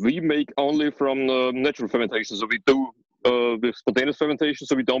 So we make only from natural fermentation. So we do the spontaneous fermentation,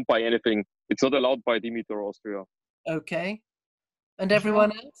 so we don't buy anything. It's not allowed by Demeter Austria. Okay. And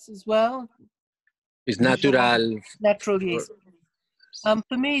everyone else as well? It's natural. Natural yeast.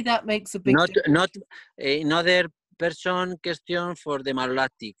 For me, that makes a big difference. Not another person question for the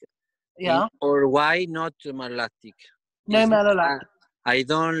malolactic. Yeah. Or why not malolactic? No malolactic. I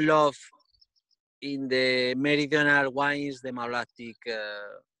don't love in the meridional wines the malolactic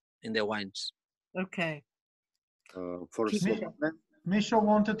in the wines. Okay. Misha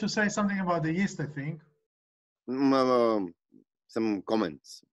wanted to say something about the yeast, I think. Some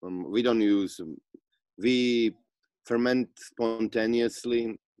comments. We don't use. We ferment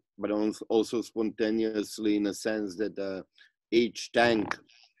spontaneously, but also spontaneously in a sense that each tank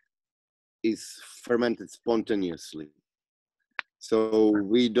is fermented spontaneously. So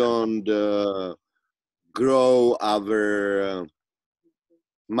we don't grow our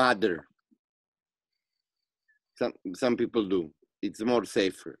mother. Some people do. It's more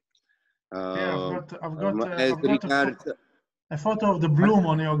safer. Yeah, I've got a photo of the bloom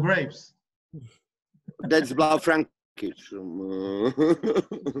on your grapes. That's Blaufränkisch.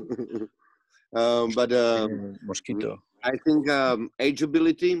 Mosquito. I think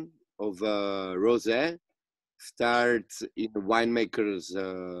ageability of rosé starts in the winemaker's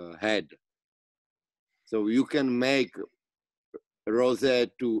head. So you can make rosé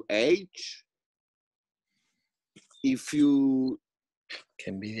to age if you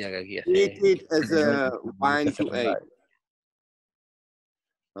treat it as a wine to age.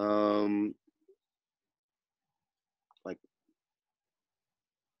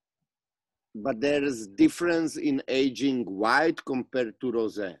 But there is difference in aging white compared to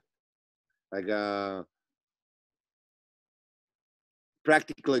rosé. Like a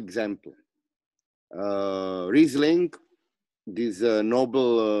practical example, Riesling, this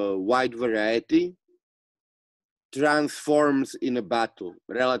noble white variety, transforms in a bottle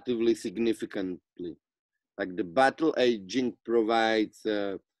relatively significantly. Like the bottle aging provides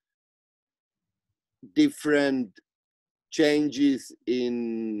different changes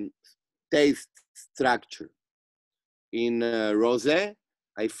in taste structure. In rosé,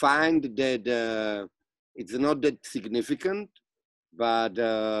 I find that it's not that significant, but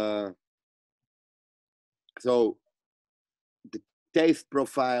so the taste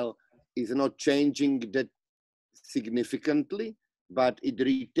profile is not changing that significantly, but it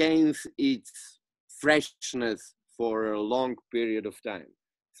retains its freshness for a long period of time.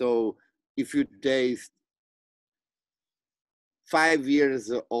 So if you taste 5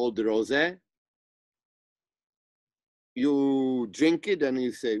 years old rosé, you drink it and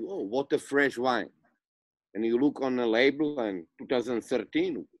you say, oh, what a fresh wine. And you look on the label and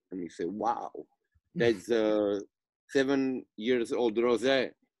 2013 and you say, wow, that's 7 years old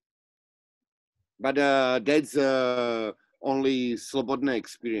rosé. But that's only Slobodna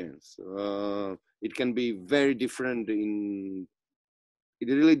experience. It can be very different it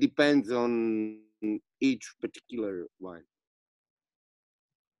really depends on each particular wine.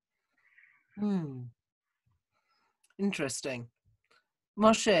 Interesting.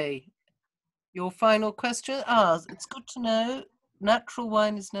 Moshe, your final question? It's good to know. Natural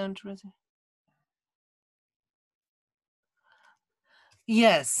wine is known to rosé.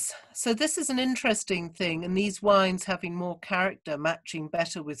 Yes, so this is an interesting thing, and these wines having more character, matching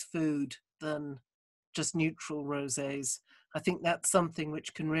better with food than just neutral rosés. I think that's something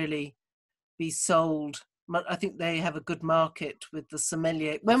which can really be sold. I think they have a good market with the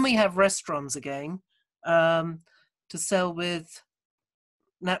sommelier. When we have restaurants again, to sell with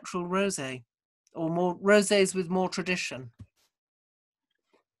natural rosé, or more rosés with more tradition?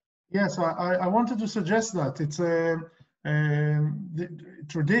 Yes, I wanted to suggest that it's a the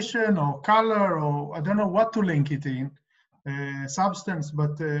tradition or color, or I don't know what to link it in, substance,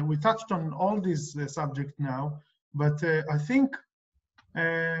 but we touched on all these subjects now. But I think,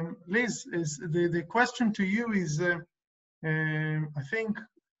 Liz, is the question to you is, I think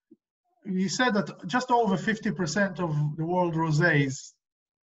you said that just over 50% of the world rosés,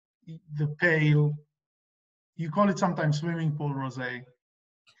 the pale, you call it sometimes swimming pool rosé.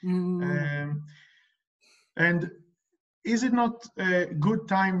 And is it not a good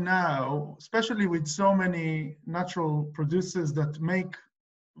time now, especially with so many natural producers that make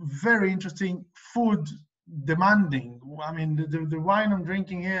very interesting food demanding? I mean, the wine I'm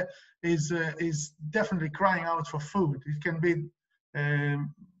drinking here is definitely crying out for food. It can be, and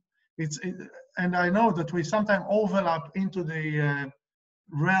I know that we sometimes overlap into the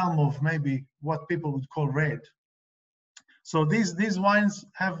realm of maybe what people would call red. So these wines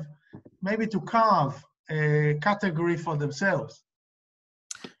have maybe to carve a category for themselves.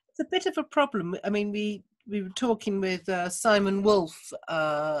 It's a bit of a problem. I mean, we were talking with Simon Wolfe,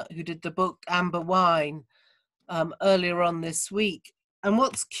 who did the book Amber Wine, earlier on this week. And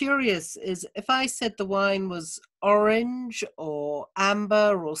what's curious is if I said the wine was orange or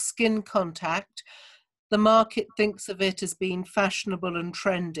amber or skin contact, the market thinks of it as being fashionable and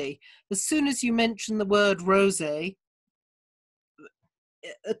trendy. As soon as you mention the word rosé,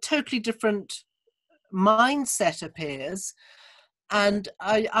 a totally different mindset appears. And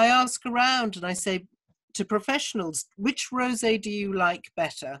I ask around and I say to professionals, which rosé do you like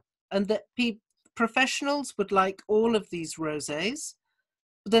better? And that professionals would like all of these rosés,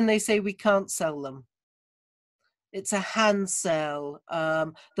 but then they say we can't sell them. It's a hand sell.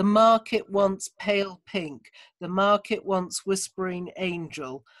 The market wants pale pink. The market wants whispering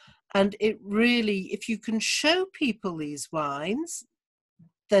angel. And it really, if you can show people these wines,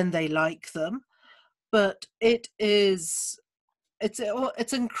 then they like them. But it's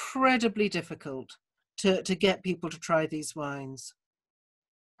incredibly difficult to get people to try these wines.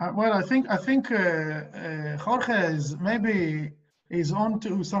 Well, I think Jorge is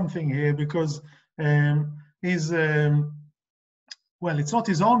onto something here, because he's well, it's not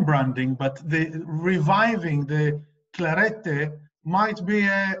his own branding, but the reviving the Clarete might be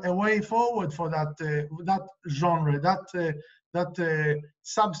a way forward for that genre, that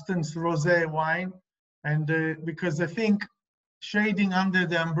substance rosé wine, and because I think shading under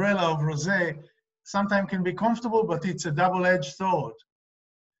the umbrella of rosé sometimes can be comfortable, but it's a double-edged sword.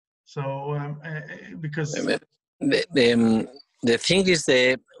 So because the thing is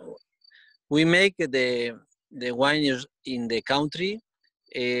that we make the wine in the country.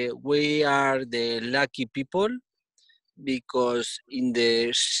 We are the lucky people, because in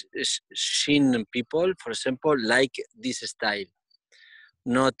the Shin people, for example, like this style.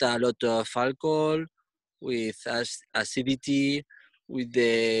 Not a lot of alcohol, with acidity, with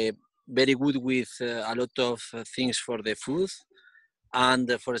the very good with a lot of things for the food.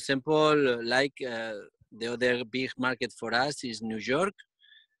 And for example, like the other big market for us is New York,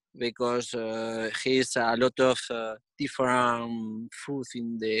 because here's a lot of different food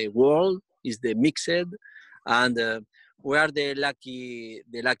in the world, is the mixed, and we are the lucky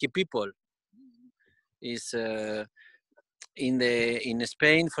people. Is in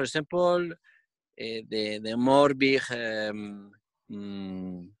Spain, for example, the more big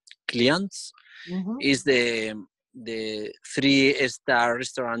clients is the 3-star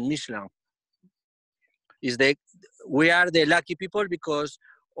restaurant Michelin. We are the lucky people, because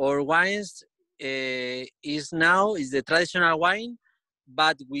our wines is the traditional wine,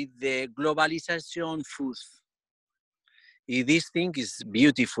 but with the globalization food. This thing is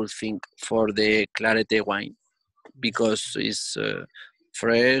beautiful thing for the Clarete wine, because it's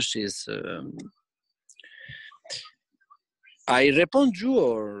fresh. Is I respond you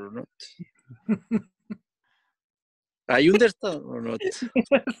or not? I understand or not?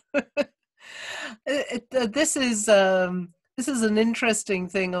 This is an interesting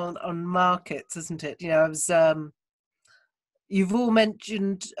thing on markets, isn't it? You know, you've all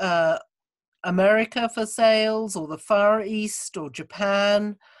mentioned America for sales, or the Far East, or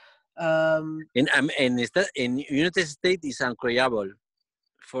Japan. In United States is incredible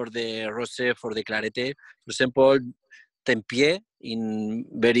for the rosé, for the Clarete. For example, Tempier, in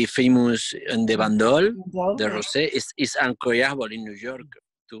very famous in the Bandol, the rosé is incredible in New York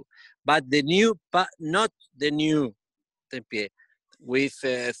too. But not the new Tempier, with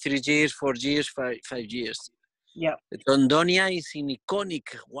 3 years, 4 years, 5 years. Yeah. Tondonia is an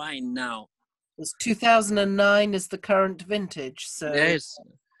iconic wine now. It's 2009 is the current vintage. So Yes,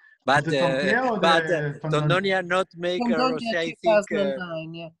 but The Templier or the Tondonia not make a Tondonia rosé, I think,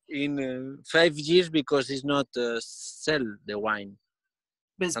 2009, yeah. in 5 years because it's not sell the wine.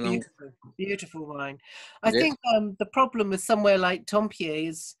 But it's I don't- beautiful, beautiful wine. I Yes. think the problem with somewhere like Templier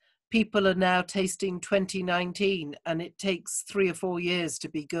is people are now tasting 2019 and it takes 3 or 4 years to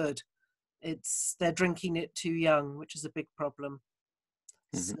be good. They're drinking it too young, which is a big problem.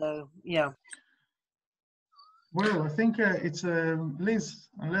 So, yeah. Well, I think it's Liz,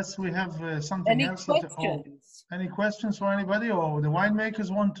 unless we have something Any else. questions? Any questions for anybody, or the winemakers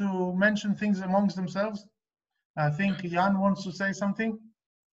want to mention things amongst themselves? I think Jan wants to say something.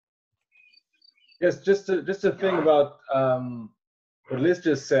 Yes, just a thing about what Liz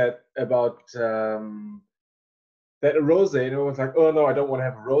just said about that a rosé. And everyone's like, oh no, I don't want to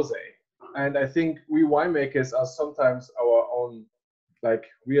have a rosé. And I think we winemakers are sometimes our own, like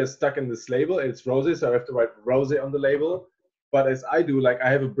we are stuck in this label. It's rosé, so I have to write rosé on the label. But as I do, like I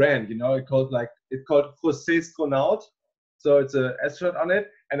have a brand, you know, it's called Rosé Astronaut. So it's an astronaut on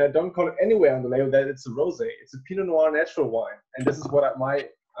it, and I don't call it anywhere on the label that it's a rosé. It's a Pinot Noir natural wine, and this is what my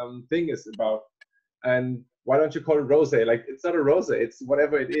thing is about. And why don't you call it rosé? Like it's not a rosé, it's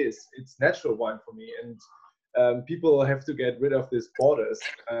whatever it is. It's natural wine for me, and people have to get rid of these borders.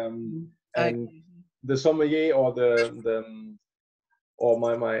 And the sommelier or the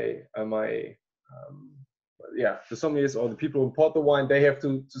sommeliers or the people who import the wine, they have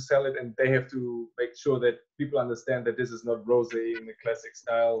to sell it, and they have to make sure that people understand that this is not rosé in the classic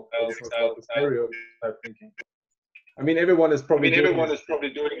style. This is not the stereotype thinking. I mean, everyone is probably doing this.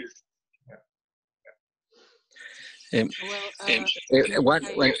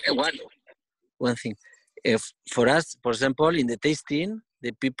 One thing, if for us, for example, in the tasting,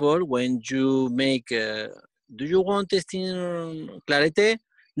 the people, when you make, do you want tasting clarete?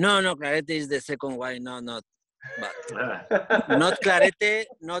 No, Clarete is the second wine. No, not. But not Clarete,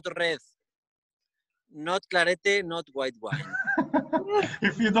 not red. Not Clarete, not white wine.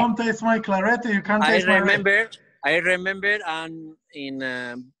 If you don't taste my Clarete, you can't taste my red. I remember, and in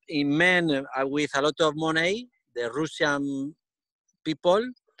men with a lot of money, the Russian people,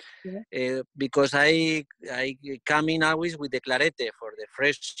 because I come in always with the Clarete for the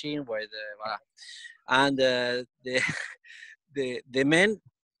freshing, and the men.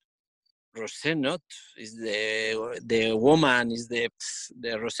 Rosé not is the woman is the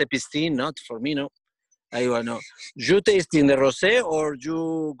rosé piscine not for me, no. I don't know. You tasting the rosé or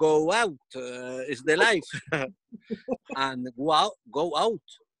you go out? It's the life. And go out.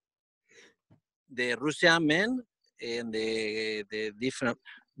 The Russian men and the different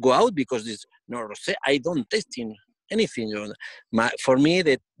go out because this no rosé. I don't tasting anything. For me,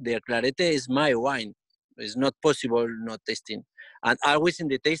 the Clarete is my wine. It's not possible not tasting. And always in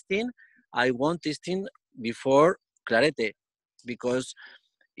the tasting, I want tasting before Clarete because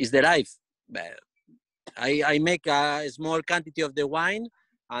it's the life. I make a small quantity of the wine,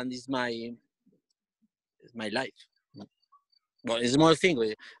 and it's my life. Well, it's a small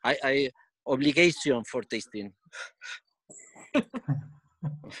thing. I obligation for tasting.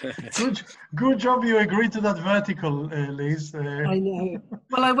 Good job you agreed to that vertical, Liz. I know.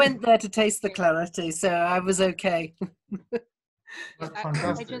 Well, I went there to taste the Clarete, so I was okay.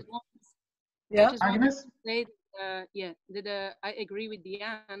 Fantastic. I just Agnes? want to say, that I agree with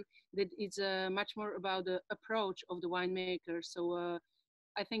Diane that it's much more about the approach of the winemaker. So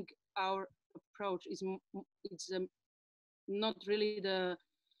I think our approach is not really the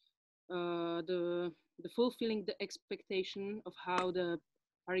fulfilling the expectation of how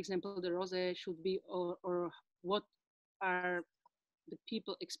for example, the rosé should be, or what are the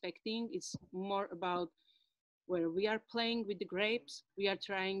people expecting. It's more about where we are playing with the grapes. We are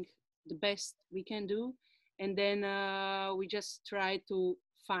trying the best we can do, and then we just try to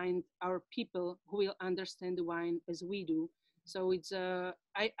find our people who will understand the wine as we do. So it's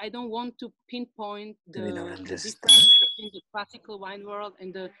I don't want to pinpoint the difference between the classical wine world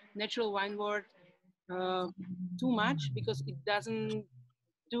and the natural wine world too much, because it doesn't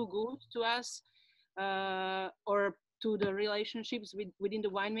do good to us or to the relationships within the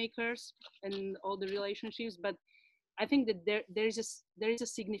winemakers and all the relationships. But I think that there is a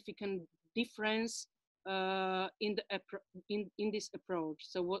significant difference in this approach.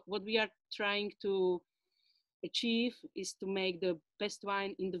 So what we are trying to achieve is to make the best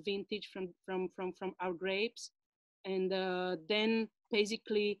wine in the vintage from our grapes, and then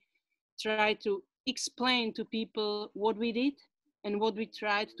basically try to explain to people what we did and what we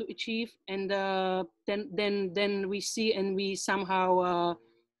tried to achieve, and then we see and we somehow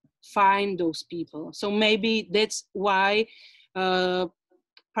find those people. So maybe that's why, for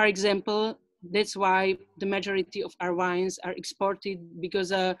example, that's why the majority of our wines are exported,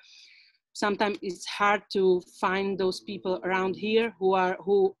 because sometimes it's hard to find those people around here who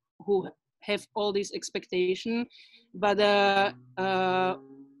have all this expectation, but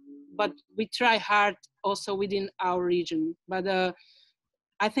we try hard also within our region. But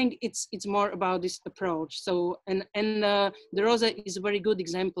I think it's more about this approach. So and the rosé is a very good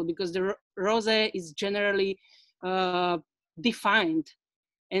example, because the rosé is generally defined.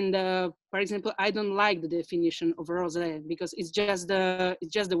 And for example, I don't like the definition of rosé, because it's just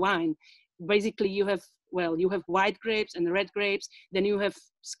the wine. Basically, you have white grapes and red grapes. Then you have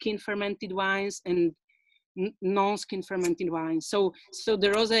skin fermented wines and non-skin fermented wines. So the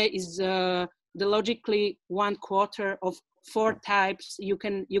rosé is the logically 1/4 of 4 types you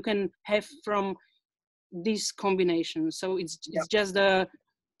can have from this combination. So it's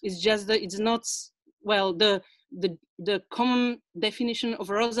not, well, the common definition of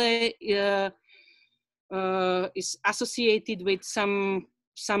rosé is associated with some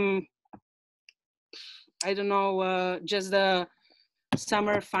I don't know, just the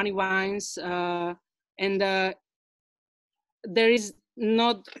summer funny wines, and there is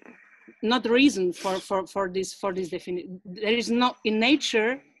not reason for this definition. There is not, in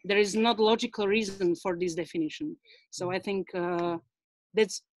nature, there is not logical reason for this definition. So I think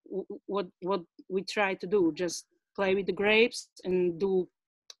that's what we try to do, just play with the grapes and do.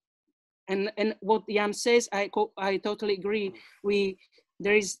 And what Jan says, I totally agree.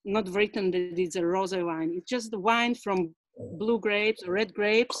 There is not written that it's a rosé wine. It's just the wine from blue grapes or red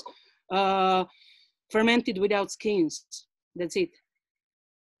grapes, fermented without skins. That's it.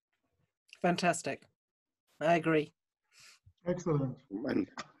 Fantastic. I agree. Excellent.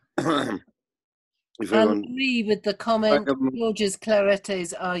 I agree with the comment. George's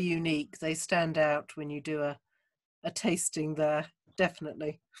claretes are unique. They stand out when you do a tasting there,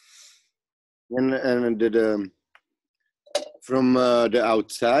 definitely. And from the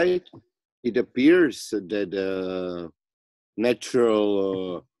outside, it appears that the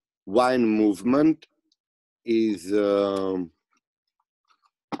natural wine movement is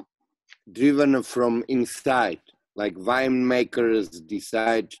driven from inside, like winemakers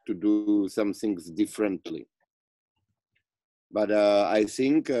decide to do some things differently. But I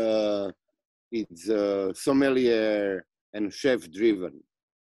think it's sommelier and chef driven.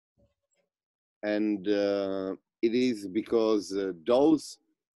 And it is because those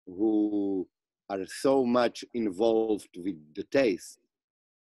who are so much involved with the taste,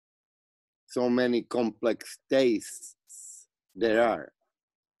 so many complex tastes there are.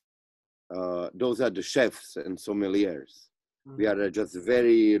 Those are the chefs and sommeliers. We are just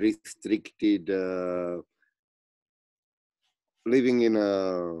very restricted, living in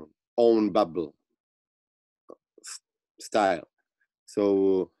a own bubble style.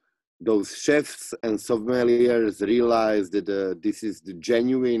 So those chefs and sommeliers realize that this is the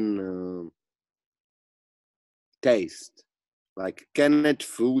genuine taste, like canned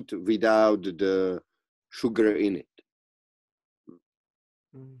food without the sugar in it.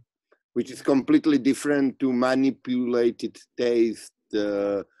 Which is completely different to manipulated taste,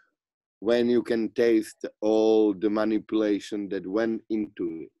 when you can taste all the manipulation that went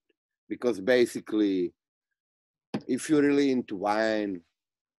into it. Because basically, if you're really into wine,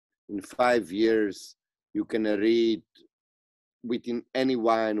 in 5 years, you can read within any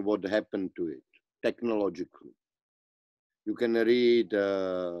wine what happened to it, technologically. You can read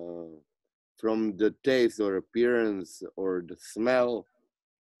from the taste or appearance or the smell,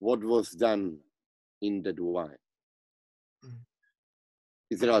 what was done in that wine.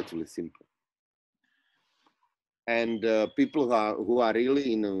 It's relatively simple. And people who are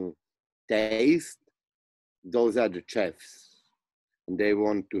really in taste, those are the chefs. And they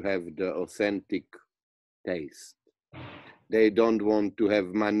want to have the authentic taste. They don't want to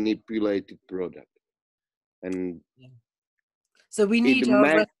have manipulated product. And so we need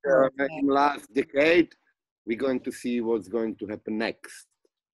our in last decade, we're going to see what's going to happen next.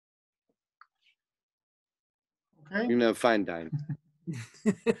 Okay. In a fine dine.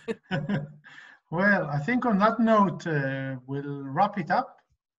 Well, I think on that note, we'll wrap it up.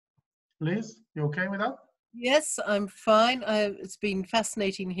 Liz, you okay with that? Yes, I'm fine. It's been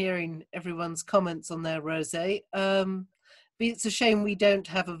fascinating hearing everyone's comments on their rosé. It's a shame we don't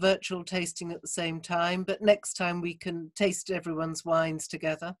have a virtual tasting at the same time, but next time we can taste everyone's wines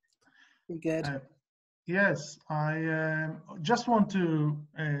together. Be good. Yes, I just want to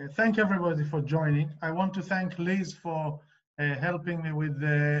thank everybody for joining. I want to thank Liz for helping me with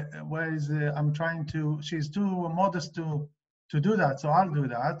I'm trying to, she's too modest to do that, so I'll do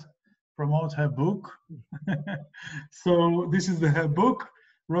that, promote her book. So this is her book,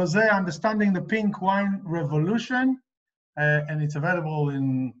 Rosé, Understanding the Pink Wine Revolution, and it's available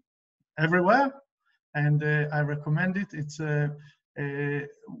in everywhere, and I recommend it. It's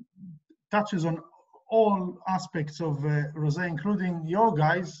touches on all aspects of rosé, including your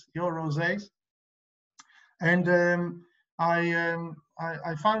rosés, and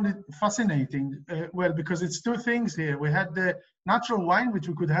I found it fascinating. Well, because it's two things here. We had the natural wine, which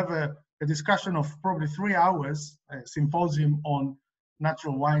we could have a discussion of probably 3 hours, a symposium on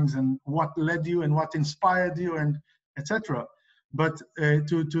natural wines and what led you and what inspired you and etc. But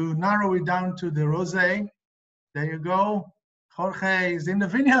to narrow it down to the rosé, there you go. Jorge is in the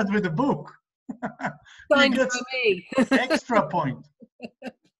vineyard with a book. He gets for me. extra point.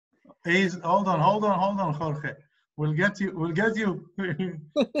 Hold on, Jorge. We'll get you.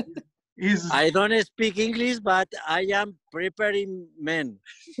 I don't speak English, but I am preparing men.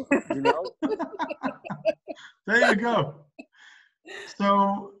 You know. There you go.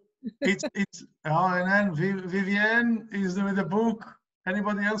 So it's and then Vivienne is with the book.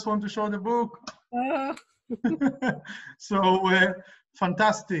 Anybody else want to show the book? So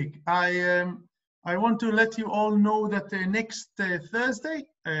fantastic. I want to let you all know that next Thursday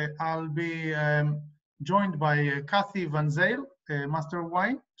I'll be joined by Kathy Van Zyl, Master of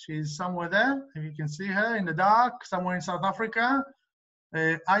Wine. She's somewhere there. If you can see her in the dark, somewhere in South Africa,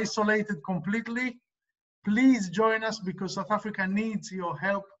 isolated completely. Please join us because South Africa needs your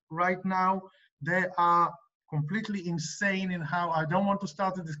help right now. They are completely insane in how, I don't want to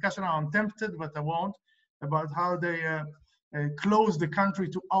start a discussion, I'm tempted, but I won't, about how they close the country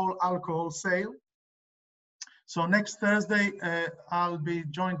to all alcohol sale. So next Thursday, I'll be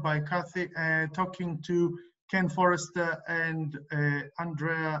joined by Kathy talking to Ken Forrester and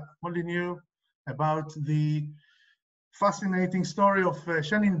Andrea Molyneux about the fascinating story of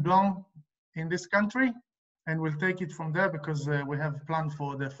Chenin Blanc in this country. And we'll take it from there because we have planned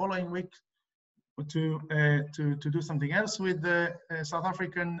for the following week to do something else with the South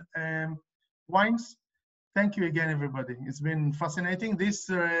African wines. Thank you again, everybody. It's been fascinating. This,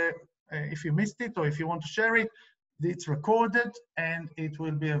 if you missed it or if you want to share it, it's recorded and it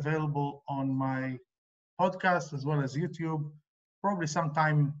will be available on my podcast as well as YouTube, probably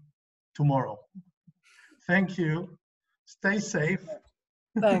sometime tomorrow. Thank you. Stay safe.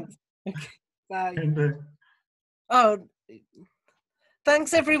 Thanks. Okay. Bye. And,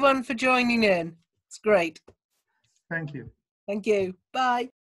 thanks everyone for joining in. It's great. thank you. Thank you. Bye.